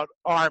talking about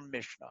our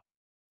Mishnah.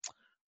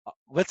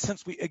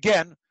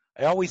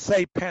 I always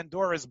say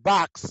Pandora's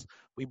box.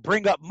 We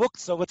bring up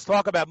muktzah. Let's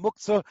talk about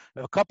muktzah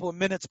a couple of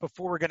minutes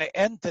before we're going to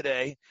end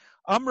today.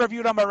 Rav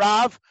Yehuda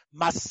Marav,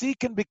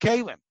 masikin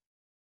b'kelim.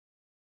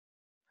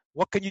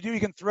 What can you do?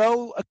 You can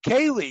throw a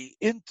keli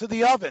into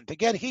the oven to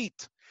get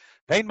heat.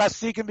 Vein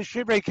masikin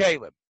b'shivrei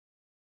kelim.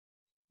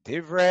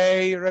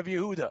 Divrei Rav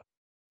Yehuda.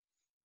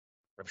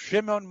 Rav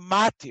Shimon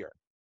Matir.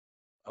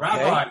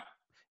 Okay? Rabbi.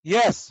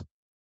 Yes.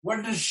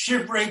 What does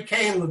shivrei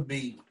kelim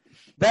mean?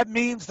 That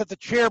means that the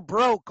chair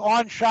broke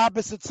on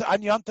Shabbos, on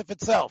Yontif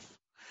itself.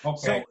 Okay.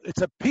 So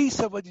it's a piece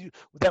of when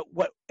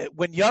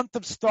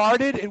Yontif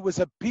started, it was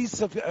a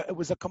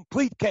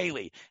complete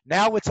keli.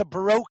 Now it's a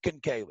broken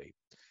keli.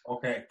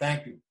 Okay,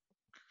 thank you.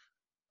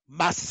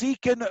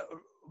 Masikin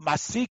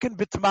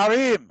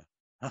bitmarim.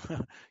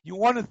 You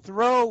want to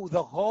throw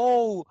the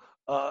whole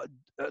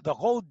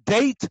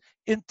date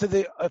into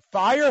the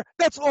fire?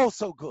 That's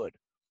also good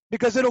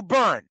because it'll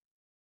burn.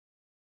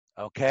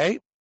 Okay.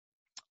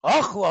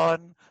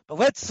 Achlon, but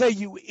let's say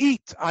you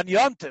eat on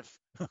Yontif,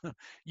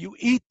 you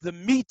eat the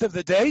meat of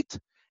the date,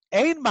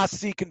 ein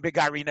masikin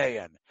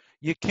begarinean.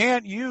 You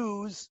cannot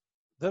use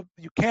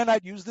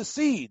the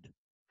seed.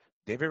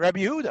 David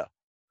Rabbi Yehuda.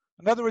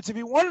 In other words, if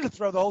you wanted to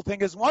throw the whole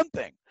thing is one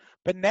thing,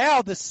 but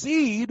now the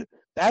seed,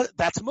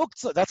 that's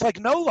muktzah, that's like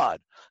nolad.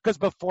 Because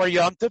before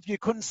Yontif, you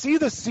couldn't see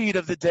the seed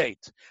of the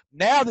date.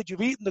 Now that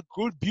you've eaten the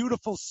good,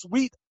 beautiful,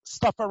 sweet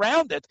stuff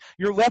around it,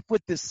 you're left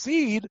with the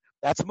seed,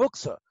 that's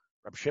muktzah.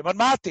 Reb Shimon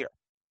Matir.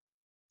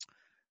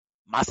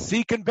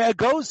 Masikin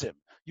be'egozim.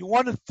 You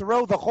want to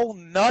throw the whole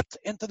nut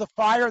into the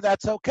fire,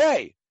 that's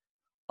okay.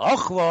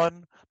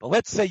 Achlon, but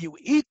let's say you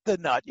eat the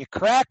nut, you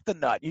crack the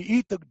nut, you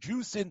eat the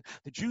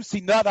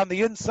juicy nut on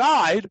the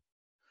inside,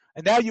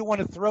 and now you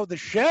want to throw the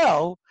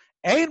shell,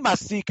 ein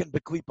masikin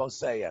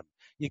bekliposayim.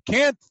 You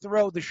can't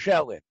throw the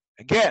shell in.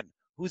 Again,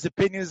 whose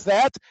opinion is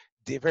that?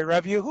 Divrei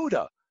Rav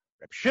Yehuda.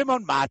 Reb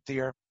Shimon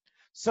Matir.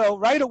 So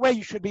right away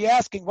you should be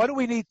asking, what do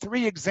we need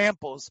 3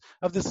 examples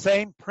of the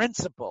same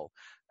principle?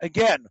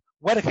 Again,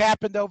 what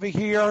happened over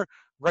here?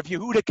 Rav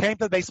Yehuda came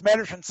to the Beis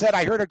Medrash and said,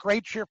 I heard a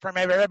great shir from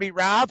Rabbi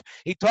Rav.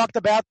 He talked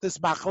about this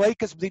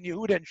machlekes between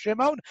Yehuda and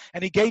Shimon,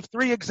 and he gave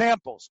 3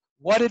 examples.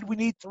 What did we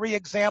need 3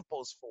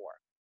 examples for?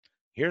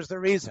 Here's the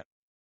reason.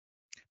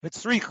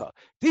 Mitzricha,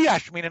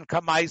 Diashmin and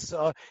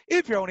Kamaisa,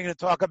 if you're only going to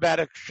talk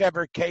about a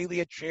shever keli,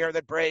 a chair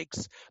that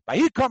breaks,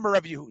 Vayikam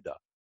Rav Yehuda.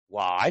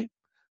 Why?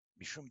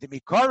 Mishum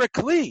demikara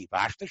kli,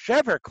 vashta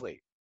shever kli.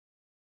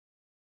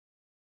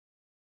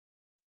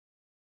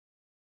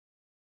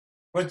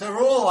 But they're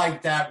all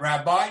like that,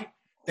 Rabbi.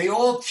 They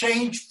all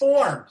change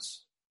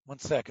forms. 1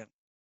 second.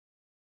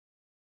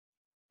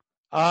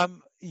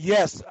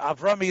 Yes,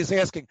 Avrami is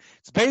asking.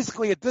 It's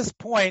basically at this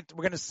point,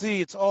 we're going to see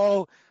it's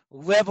all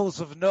levels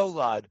of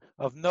nolad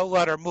or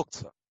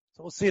muktzah. So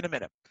we'll see in a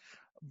minute.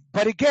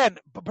 But again,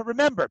 but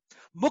remember,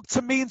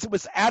 muktzah means it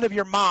was out of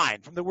your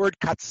mind, from the word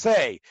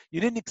katseh.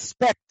 You didn't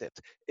expect it.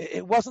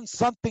 It wasn't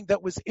something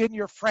that was in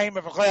your frame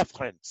of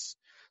reference.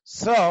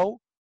 So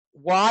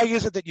Why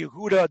is it that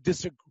Yehuda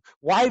disagree?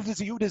 Why does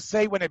Yehuda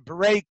say when it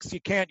breaks you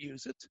can't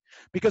use it?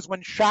 Because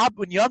when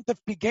Yom Tov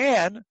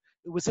began,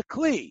 it was a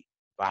kli.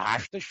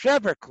 V'hashta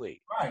shever kli.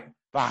 Right.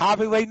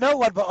 V'havile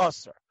noad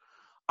v'aser.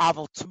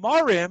 Aval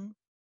tamarim,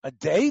 a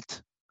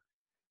date.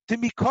 To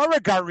mikara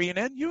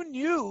garinen, you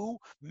knew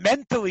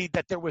mentally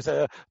that there was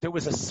a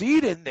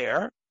seed in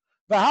there.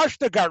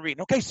 V'hashta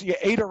garin. Okay, so you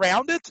ate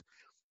around it,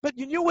 but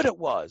you knew what it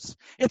was.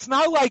 It's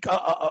not like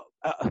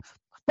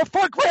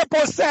before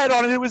Grandpa sat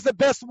on it, it was the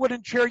best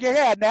wooden chair you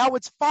had. Now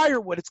it's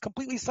firewood. It's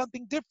completely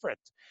something different.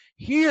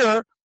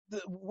 Here,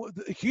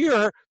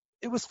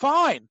 it was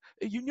fine.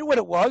 You knew what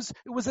it was.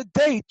 It was a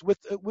date with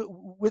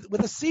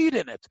a seed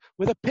in it,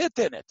 with a pit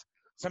in it.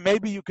 So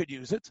maybe you could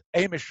use it.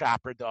 A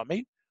mishaper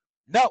dummy.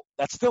 No,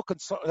 that's still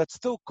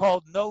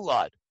called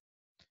nolad.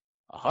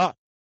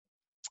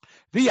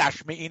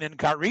 V'yashmein and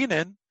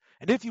karinin.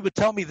 And if you would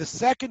tell me the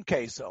second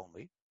case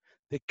only,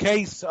 the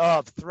case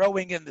of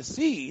throwing in the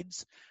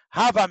seeds,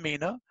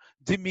 havamina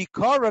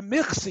dimikara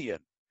michsian.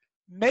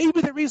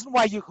 Maybe the reason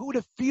why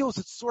Yehuda feels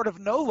it's sort of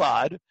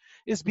nolad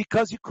is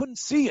because you couldn't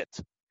see it.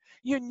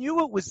 You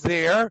knew it was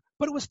there,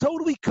 but it was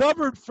totally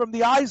covered from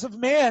the eyes of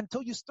man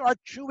until you start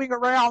chewing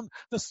around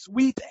the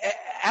sweet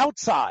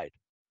outside.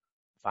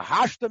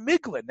 V'hashta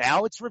migla,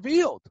 now it's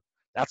revealed.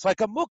 That's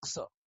like a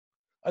muksa,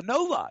 a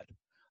nolad.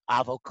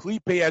 Aval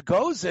klipe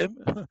agozim,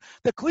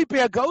 the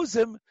klipe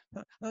agozim,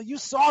 you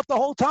saw it the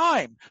whole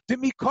time. The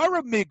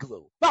mikara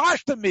miglu,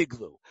 v'hashta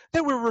miglu. They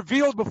were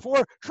revealed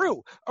before.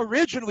 True.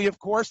 Originally, of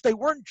course, they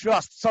weren't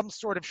just some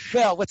sort of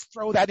shell. Let's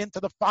throw that into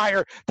the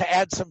fire to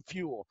add some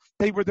fuel.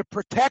 They were the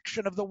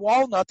protection of the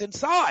walnut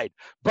inside.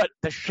 But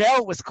the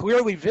shell was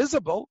clearly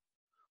visible.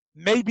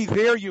 Maybe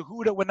there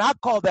Yehuda would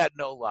not call that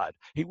nolad.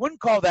 He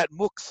wouldn't call that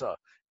muksa,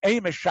 a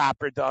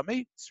mishaper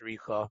dummy,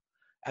 sricha.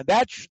 And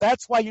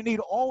that's why you need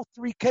all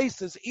three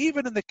cases,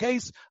 even in the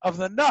case of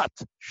the nut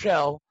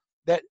shell,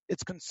 that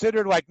it's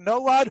considered like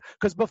nolad,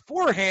 because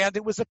beforehand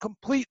it was a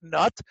complete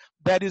nut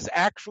that is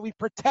actually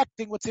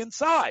protecting what's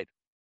inside.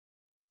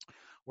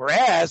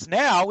 Whereas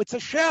now it's a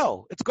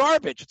shell, it's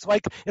garbage.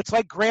 It's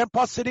like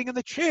Grandpa sitting in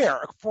the chair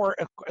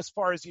as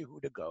far as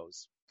Yehuda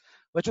goes.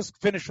 Let's just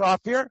finish off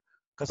here,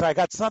 because I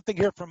got something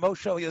here from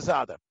Moshe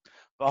Yazada.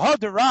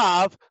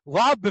 V'hoderav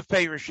lav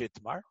b'feirish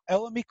itmar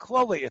elami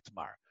klole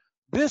itmar.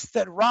 This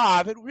that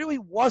Rav, it really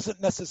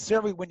wasn't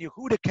necessarily when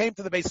Yehuda came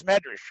to the Beis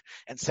Medrash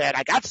and said,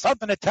 I got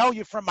something to tell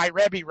you from my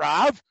Rebbe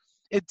Rav.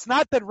 It's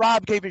not that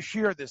Rav gave a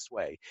shir this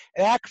way.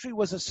 It actually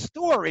was a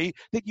story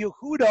that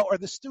Yehuda or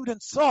the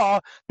students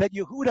saw that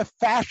Yehuda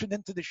fashioned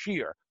into the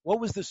shir.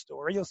 What was the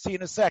story? You'll see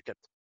in a second.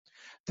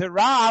 The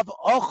Rav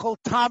ochel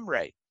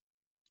tamre.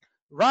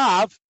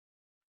 Rav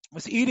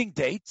was eating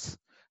dates.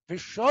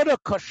 Vishoda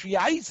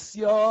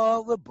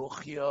koshiaisya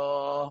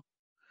lebuchya.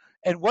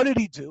 And what did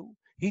he do?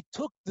 He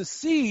took the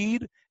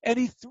seed and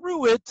he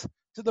threw it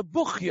to the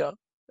buchya.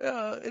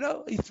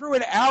 He threw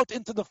it out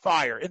into the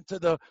fire, into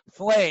the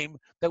flame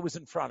that was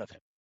in front of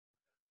him.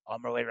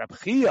 Amarle Reb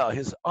Chia,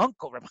 his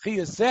uncle, Reb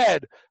Chia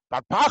said,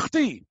 Bar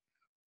Pachti,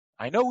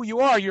 I know who you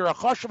are. You're a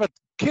chashavat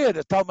kid,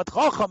 a Talmud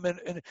Chacham,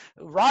 and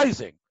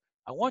rising.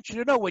 I want you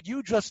to know what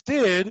you just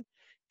did,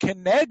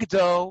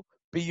 kenegdo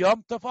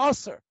b'yom tov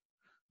aser.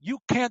 You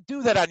can't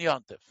do that on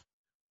Yom Tov.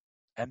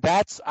 And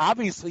that's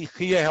obviously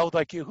Chia held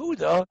like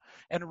Yehuda,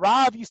 and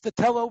Rav used to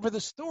tell over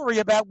the story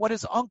about what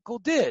his uncle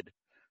did.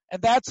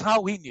 And that's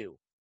how he knew.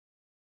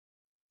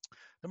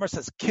 The Gemara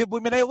says,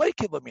 Kiblu minei le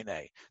kiblu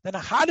minei. Then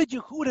how did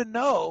Yehuda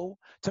know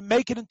to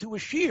make it into a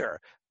shear?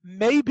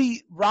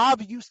 Maybe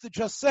Rav used to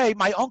just say,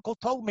 my uncle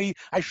told me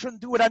I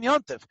shouldn't do it on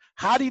Yom Tov.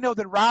 How do you know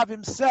that Rav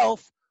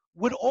himself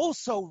would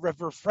also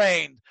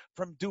refrain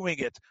from doing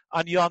it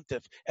on Yom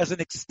Tov as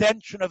an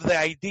extension of the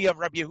idea of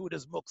Rabbi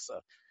Yehuda's muksa?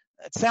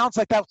 It sounds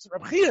like that's what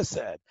Rabbi Chia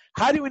said.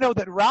 How do we know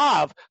that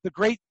Rav, the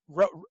great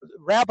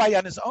rabbi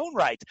on his own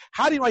right,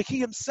 how do you know he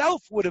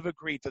himself would have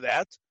agreed to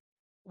that?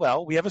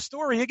 Well, we have a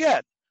story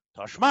again.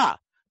 Tashma.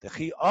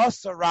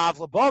 Rav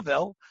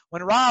Labovel,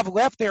 when Rav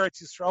left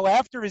Eretz Yisrael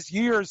after his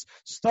years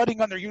studying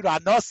under Yudah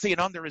Anasi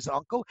and under his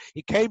uncle,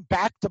 he came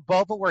back to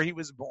Bavel where he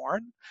was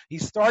born. He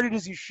started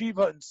his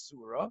yeshiva in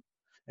Surah.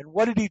 And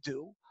what did he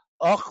do?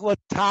 Achla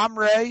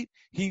Tamre,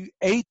 he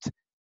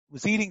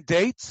was eating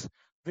dates.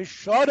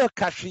 Vishoda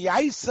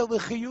kashiyaisa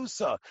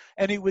l'chiyusa,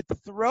 and he would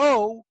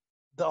throw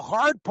the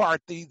hard part,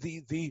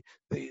 the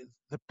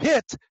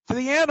pit, to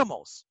the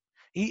animals.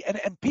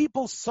 And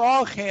people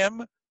saw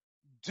him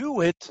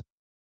do it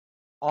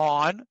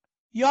on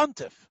Yom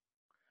Tov.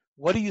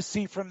 What do you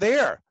see from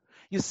there?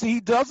 You see, he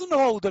doesn't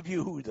hold of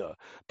Yehuda.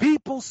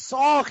 People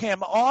saw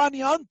him on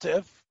Yom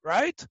Tov,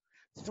 right,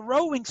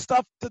 throwing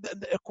stuff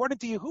according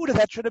to Yehuda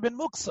that should have been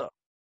muksa.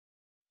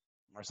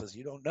 Mar says,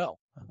 you don't know.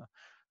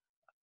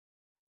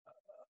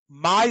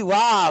 My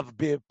love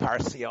be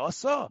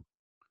parsiosa.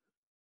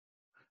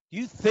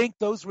 You think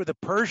those were the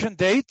Persian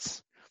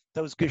dates?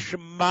 Those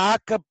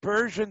Geshmaka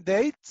Persian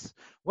dates?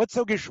 What's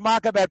so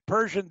Geshmaka about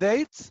Persian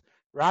dates?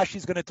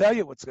 Rashi's going to tell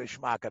you what's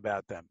Geshmaka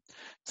about them.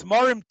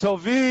 Tmorim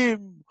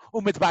tovim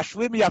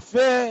umitbashlim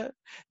yafeh.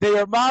 They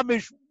are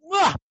mamish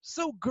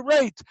so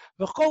great.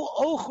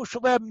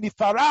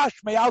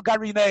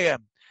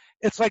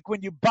 It's like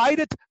when you bite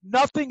it,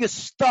 nothing is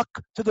stuck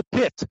to the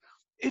pit.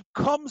 It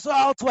comes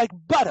out like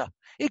butter.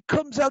 It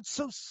comes out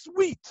so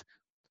sweet.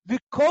 So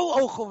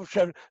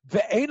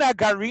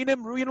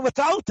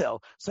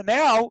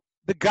now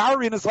the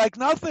garin is like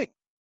nothing.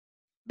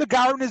 The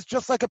garin is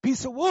just like a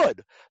piece of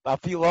wood. And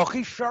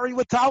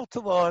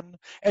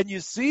you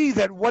see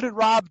that what did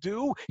Rav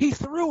do? He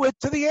threw it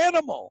to the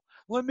animal.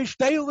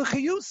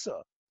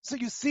 So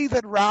you see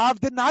that Rav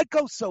did not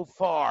go so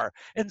far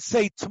and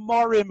say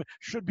Tamarim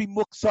should be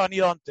Muksa on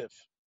Yontif.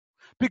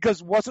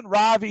 Because wasn't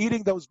Rav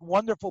eating those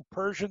wonderful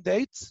Persian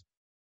dates?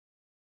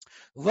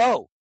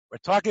 Lo, we're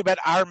talking about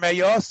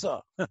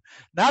Armeyosa,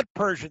 not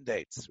Persian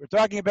dates. We're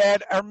talking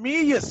about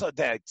Armeyasa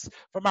dates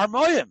from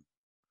Armoyim.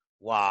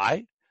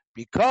 Why?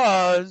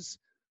 Because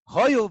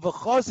Hoyul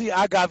v'chozi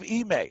agav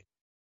ime.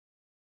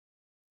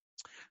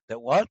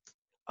 That what?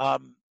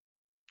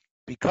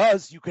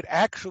 Because you could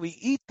actually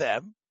eat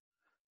them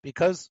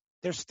because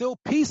there's still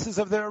pieces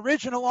of the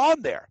original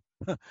on there.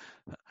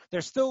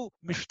 They're still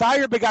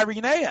mishtayr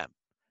begarineim.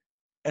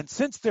 And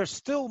since there's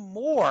still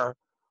more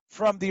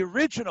from the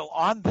original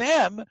on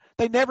them,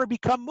 they never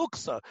become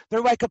muksa.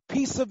 They're like a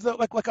piece of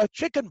like a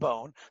chicken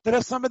bone that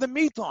has some of the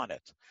meat on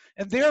it.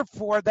 And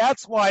therefore,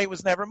 that's why it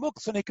was never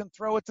muksa, and you can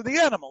throw it to the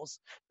animals,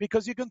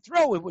 because you can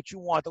throw it what you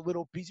want, a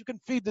little piece. You can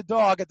feed the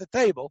dog at the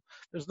table.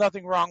 There's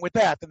nothing wrong with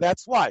that, and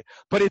that's why.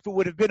 But if it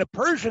would have been a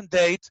Persian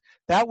date,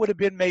 that would have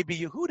been maybe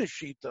Yehuda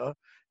Shita,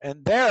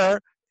 and there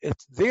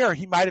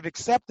he might have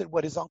accepted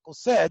what his uncle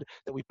said,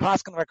 that we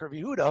paskin like Rav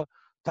Yehuda,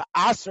 to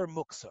aser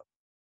muksa.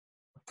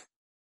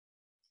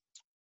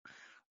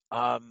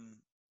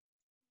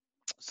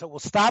 So we'll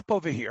stop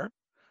over here.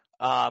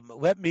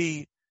 Let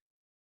me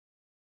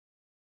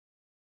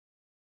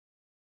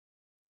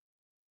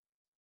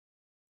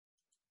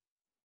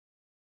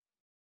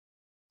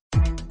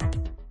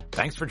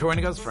Thanks for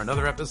joining us for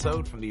another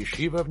episode from the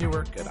Yeshiva of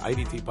Newark at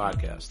IDT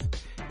Podcast.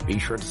 Be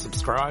sure to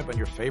subscribe on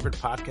your favorite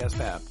podcast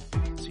app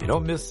so you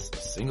don't miss a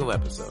single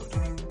episode.